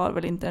och har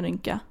väl inte en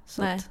rynka.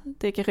 Så att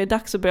det kanske är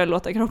dags att börja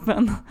låta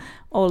kroppen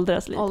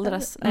åldras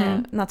lite.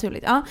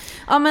 Naturligt.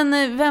 Ja,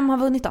 men vem har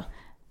vunnit då?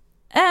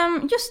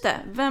 Just det,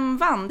 vem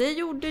vann? Det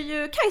gjorde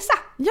ju Kajsa.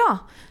 Ja,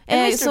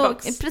 så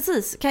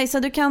precis. Kajsa,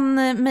 du kan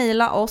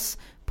mejla oss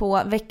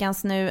på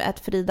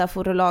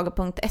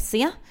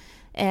veckansnu@fridaforlag.se.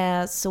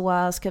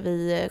 Så ska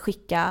vi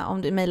skicka,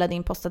 om du mejlar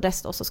din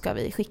postadress då, så ska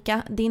vi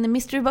skicka din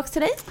mystery box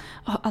till dig.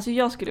 Alltså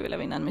jag skulle vilja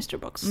vinna en mystery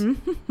box.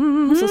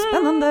 Så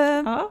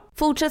spännande.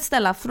 Fortsätt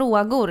ställa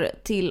frågor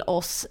till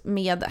oss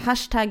med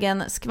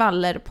hashtaggen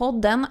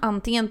skvallerpodden,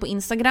 antingen på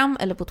Instagram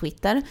eller på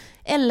Twitter,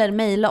 eller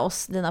mejla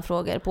oss dina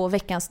frågor på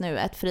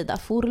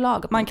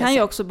veckansnu@fridaforlag.se. Man kan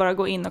ju också bara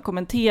gå in och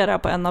kommentera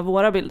på en av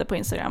våra bilder på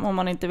Instagram om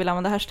man inte vill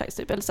använda hashtags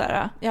typ, eller så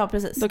här. Ja,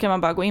 precis. Då kan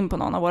man bara gå in på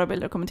någon av våra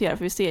bilder och kommentera,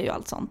 för vi ser ju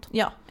allt sånt.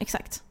 Ja,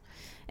 exakt.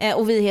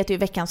 Och vi heter ju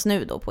Veckans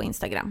Nu då på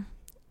Instagram.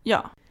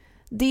 Ja.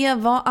 Det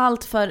var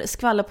allt för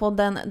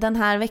Skvallerpodden den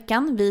här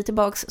veckan. Vi är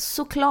tillbaks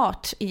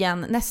såklart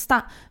igen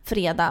nästa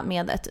fredag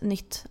med ett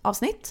nytt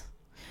avsnitt.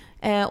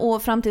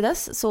 Och fram till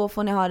dess så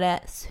får ni ha det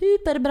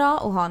superbra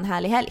och ha en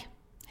härlig helg.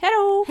 Hej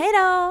då! Hej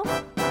då!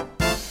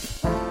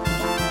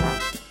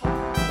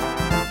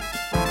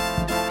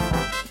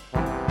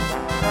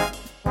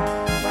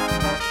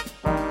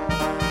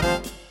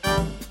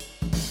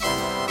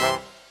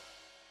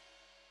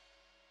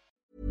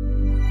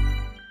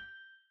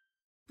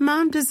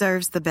 Mom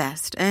deserves the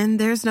best, and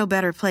there's no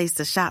better place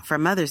to shop for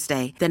Mother's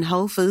Day than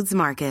Whole Foods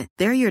Market.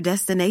 They're your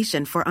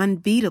destination for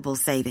unbeatable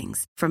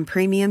savings, from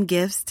premium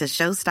gifts to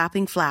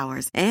show-stopping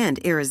flowers and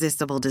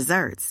irresistible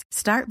desserts.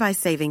 Start by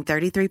saving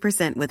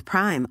 33% with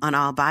Prime on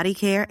all body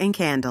care and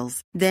candles.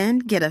 Then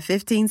get a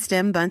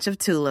 15-stem bunch of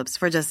tulips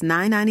for just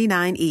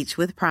 $9.99 each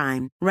with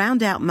Prime.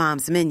 Round out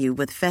Mom's menu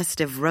with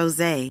festive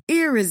rosé,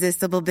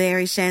 irresistible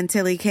berry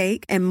chantilly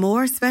cake, and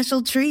more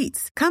special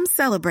treats. Come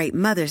celebrate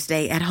Mother's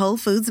Day at Whole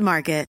Foods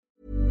Market.